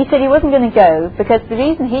he said he wasn't going to go because the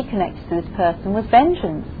reason he connected to this person was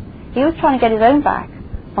vengeance. He was trying to get his own back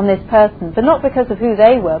on this person, but not because of who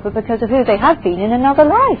they were, but because of who they had been in another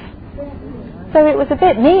life. So it was a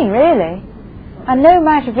bit mean, really. And no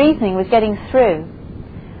amount of reasoning was getting through.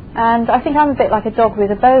 And I think I'm a bit like a dog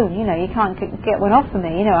with a bone, you know, you can't get one off of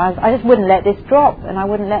me, you know, I just wouldn't let this drop, and I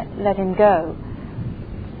wouldn't let him go.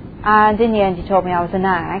 And in the end he told me I was a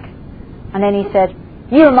nag, and then he said,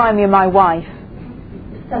 "You remind me of my wife."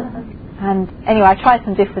 And anyway, I tried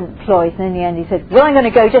some different ploys, and in the end he said, "Well, I'm going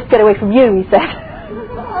to go, just get away from you," he said.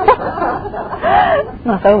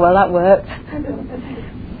 And I thought, oh, well, that worked.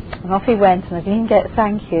 And off he went, and I didn't get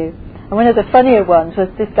thank you. And one of the funnier ones was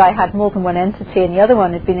this guy had more than one entity, and the other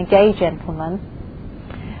one had been a gay gentleman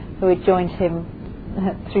who had joined him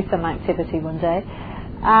through some activity one day.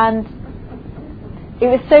 And it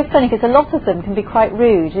was so funny because a lot of them can be quite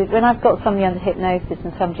rude. When I've got somebody under hypnosis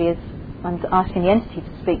and somebody is asking the entity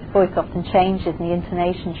to speak, the voice often changes and the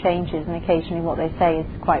intonation changes, and occasionally what they say is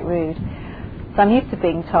quite rude. So I'm used to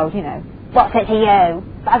being told, you know, "What's it to you?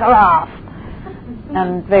 Bugger off!"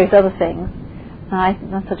 and various other things. And I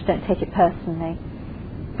sort of don't take it personally.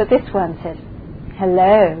 But this one said,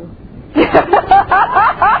 "Hello."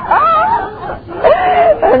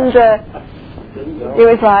 And it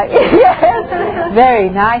was like, yes, very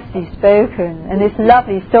nicely spoken, and this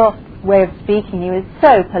lovely soft way of speaking. He was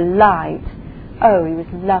so polite. Oh, he was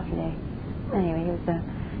lovely. Anyway, he was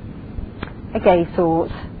a gay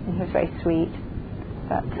sort, and he was very sweet.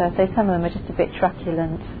 But so some of them are just a bit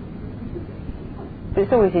truculent. But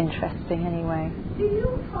it's always interesting anyway. Do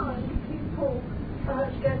you find people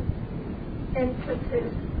get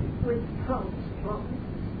emphasis with transplants?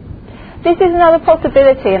 This is another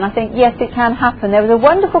possibility, and I think, yes, it can happen. There was a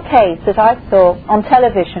wonderful case that I saw on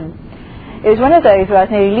television. It was one of those where I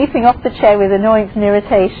was nearly leaping off the chair with annoyance and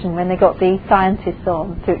irritation when they got the scientists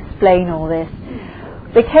on to explain all this.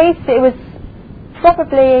 The case, it was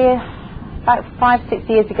probably about 5-6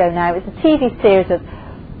 years ago now. It was a TV series of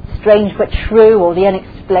Strange But True, or The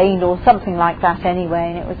Unexplained, or something like that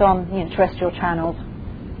anyway, and it was on terrestrial channels.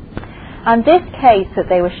 And this case that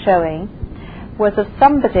they were showing was of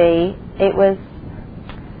somebody, it was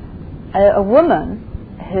a woman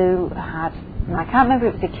who had, I can't remember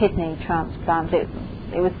if it was a kidney transplant, it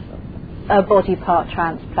was a body part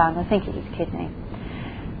transplant, I think it was kidney.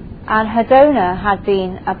 And her donor had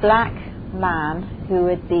been a black man who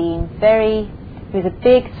had been he was a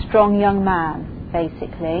big, strong young man,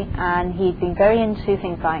 basically, and he'd been very into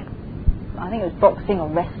things like, I think it was boxing or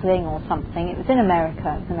wrestling or something. It was in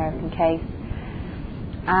America, it was an American case.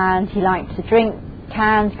 And he liked to drink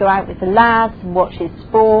cans, go out with the lads and watch his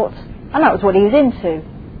sport, and that was what he was into.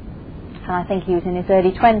 And I think he was in his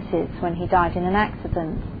early 20s when he died in an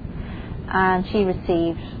accident. And she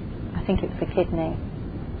received, I think it was a kidney.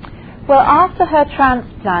 Well, after her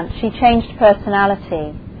transplant, she changed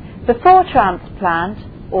personality. Before transplant,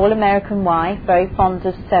 all-American wife, very fond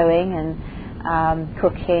of sewing and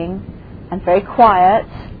cooking, and very quiet.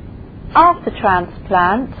 After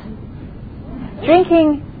transplant,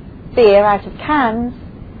 drinking beer out of cans,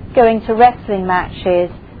 going to wrestling matches,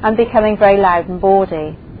 and becoming very loud and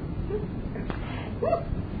bawdy.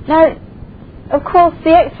 Now, of course,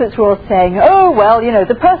 the experts were all saying, oh, well,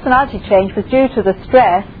 the personality change was due to the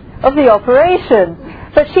stress of the operation,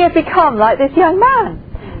 but she had become like this young man.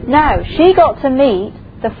 Now, she got to meet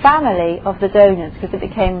the family of the donors, because it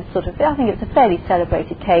became sort of, I think it's a fairly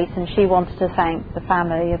celebrated case, and she wanted to thank the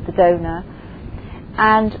family of the donor.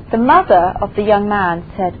 And the mother of the young man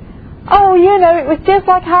said, oh, it was just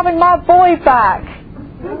like having my boy back.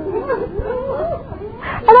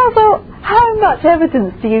 And I thought, how much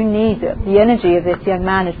evidence do you need that the energy of this young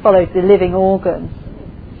man had followed the living organ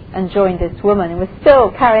and joined this woman and was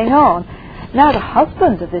still carrying on? Now the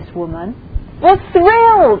husband of this woman was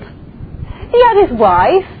thrilled. He had his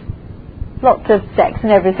wife, lots of sex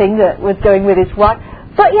and everything that was going with his wife,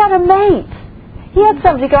 but he had a mate. He had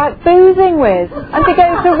somebody to go out boozing with and to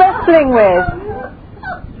go to wrestling with.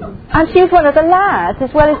 And she was one of the lads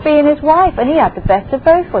as well as being his wife, and he had the best of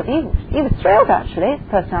both worlds. He was thrilled, actually, his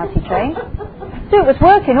personality change. So it was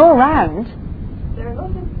working all round. There are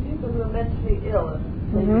lots of people who are mentally ill and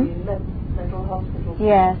maybe in mental hospitals.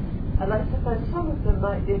 Yes. And I suppose some of them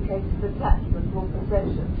might be a case of attachment or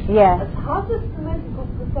possession. Yes. And how does the medical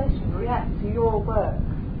profession react to your work?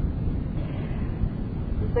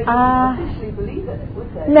 They wouldn't officially believe in it, would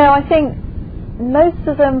they? No, I think most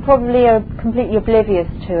of them probably are completely oblivious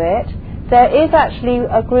to it. There is actually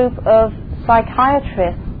a group of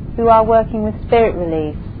psychiatrists who are working with spirit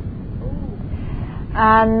release,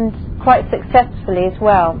 and quite successfully as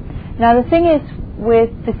well. Now the thing is, with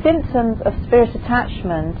the symptoms of spirit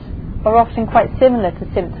attachment are often quite similar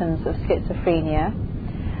to symptoms of schizophrenia,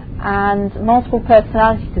 and multiple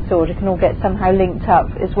personality disorder can all get somehow linked up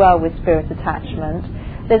as well with spirit attachment.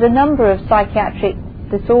 There's a number of psychiatric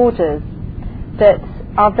disorders that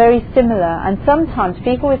are very similar, and sometimes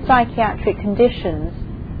people with psychiatric conditions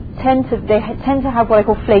tend to have what I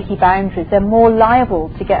call flaky boundaries. They're more liable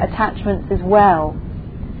to get attachments as well.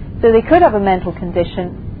 So they could have a mental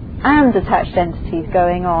condition and attached entities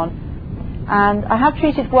going on. And I have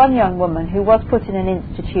treated one young woman who was put in an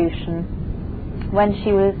institution when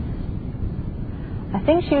she was, I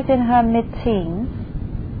think she was in her mid-teens,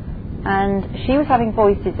 and she was having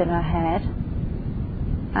voices in her head,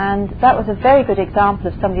 and that was a very good example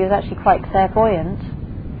of somebody who was actually quite clairvoyant,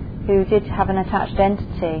 who did have an attached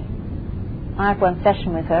entity. I had one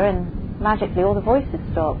session with her and magically all the voices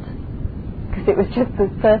stopped, because it was just the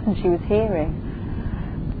person she was hearing.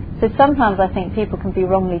 So sometimes I think people can be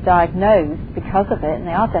wrongly diagnosed because of it, and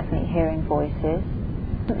they are definitely hearing voices.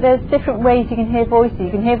 There's different ways you can hear voices. You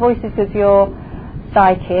can hear voices because you're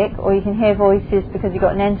psychic, or you can hear voices because you've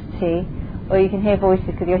got an entity, or you can hear voices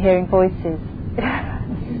because you're hearing voices.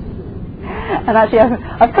 And actually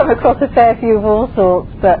I've come across a fair few of all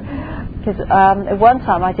sorts, but because at one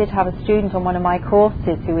time I did have a student on one of my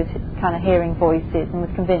courses who was kind of hearing voices and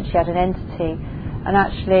was convinced she had an entity, and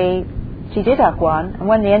actually she did have one, and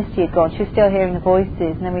when the entity had gone she was still hearing the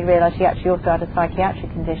voices, and then we realised she actually also had a psychiatric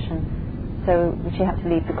condition, so she had to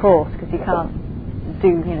leave the course, because you can't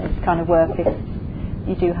do this kind of work if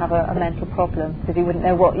you do have a mental problem, because you wouldn't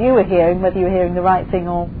know what you were hearing, whether you were hearing the right thing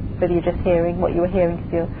or whether you're just hearing what you were hearing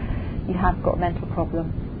because you have got a mental problem.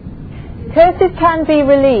 Curses can be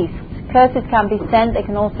released. Curses can be sent, they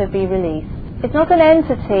can also be released. It's not an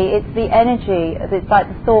entity, it's the energy, it's like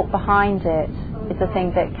the thought behind it. It's a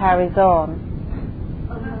thing that carries on.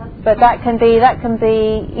 But that can be, that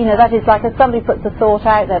is like if somebody puts a thought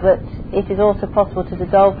out there, but it is also possible to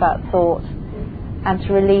dissolve that thought and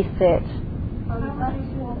to release it.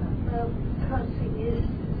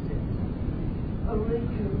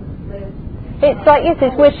 It's like, yes,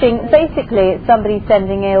 it's wishing, basically it's somebody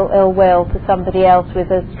sending ill will to somebody else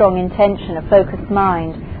with a strong intention, a focused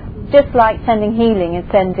mind. Just like sending healing is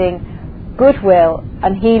sending goodwill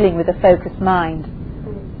and healing with a focused mind.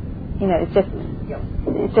 It's just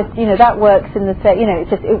that works in the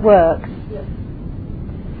it works.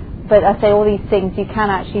 But I say all these things, you can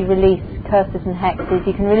actually release curses and hexes.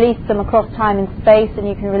 You can release them across time and space, and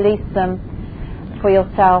you can release them for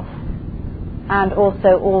yourself and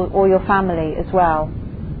also all your family as well.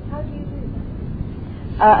 How do you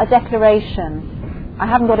do that? A declaration. I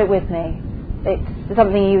haven't got it with me. It's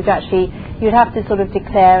something you'd have to sort of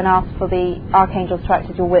declare and ask for the archangels to act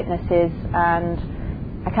as your witnesses, and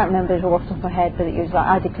I can't remember it all off the top of my head, but it was like,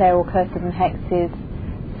 I declare all curses and hexes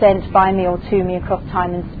sent by me or to me across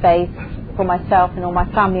time and space for myself and all my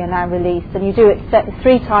family are now released. And you do it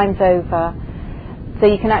 3 times over, so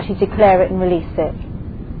you can actually declare it and release it.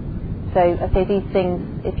 So I say these things,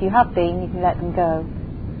 if you have been, you can let them go.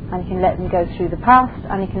 And you can let them go through the past,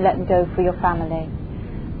 and you can let them go for your family.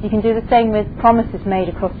 You can do the same with promises made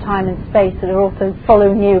across time and space that are also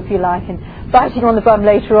following you, if you like, and biting on the bum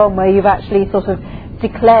later on, where you've actually sort of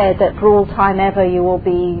declared that for all time ever you will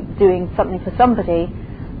be doing something for somebody,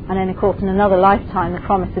 and then of course in another lifetime the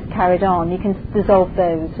promise is carried on. You can dissolve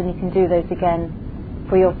those, and you can do those again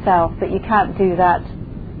for yourself, but you can't do that.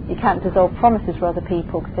 You can't dissolve promises for other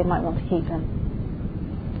people because they might want to keep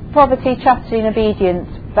them. Poverty, chastity and obedience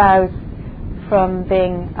vows from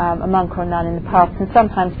being a monk or a nun in the past can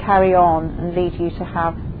sometimes carry on and lead you to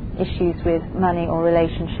have issues with money or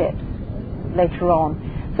relationships later on.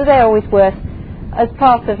 So they're always worth, as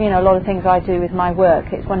part of a lot of things I do with my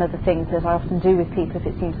work, it's one of the things that I often do with people if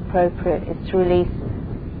it seems appropriate, is to release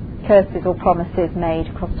curses or promises made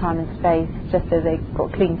across time and space, just so they've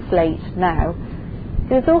got a clean slate now.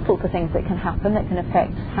 There's all sorts of things that can happen that can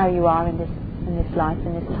affect how you are in this life,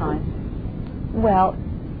 in this time. Well,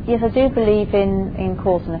 yes, I do believe in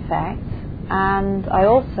cause and effect, and I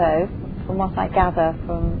also, from what I gather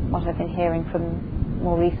from what I've been hearing from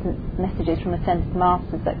more recent messages from Ascended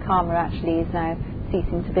Masters, that karma actually is now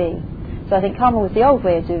ceasing to be. So I think karma was the old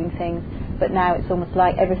way of doing things, but now it's almost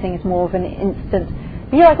like everything is more of an instant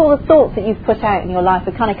You know, like all the thoughts that you've put out in your life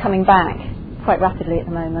are kind of coming back quite rapidly at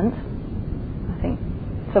the moment. I think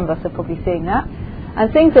some of us are probably seeing that.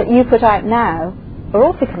 And things that you put out now are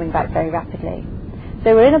also coming back very rapidly.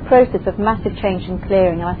 So we're in a process of massive change and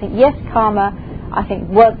clearing. And I think, yes, karma, I think,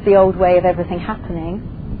 was the old way of everything happening.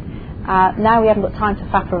 Now we haven't got time to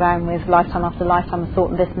faff around with lifetime after lifetime and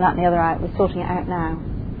sorting this and that and the other out. We're sorting it out now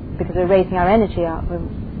because we're raising our energy up. We're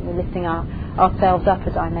lifting ourselves up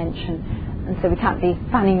a dimension. And so we can't be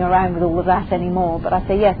fanning around with all of that anymore. But I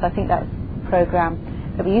say, yes, I think that's the program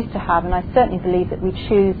that we used to have. And I certainly believe that we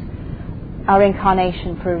choose our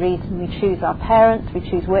incarnation for a reason. We choose our parents. We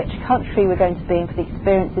choose which country we're going to be in for the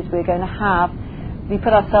experiences we're going to have. We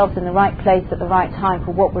put ourselves in the right place at the right time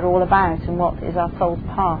for what we're all about and what is our soul's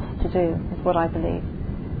path to do, is what I believe.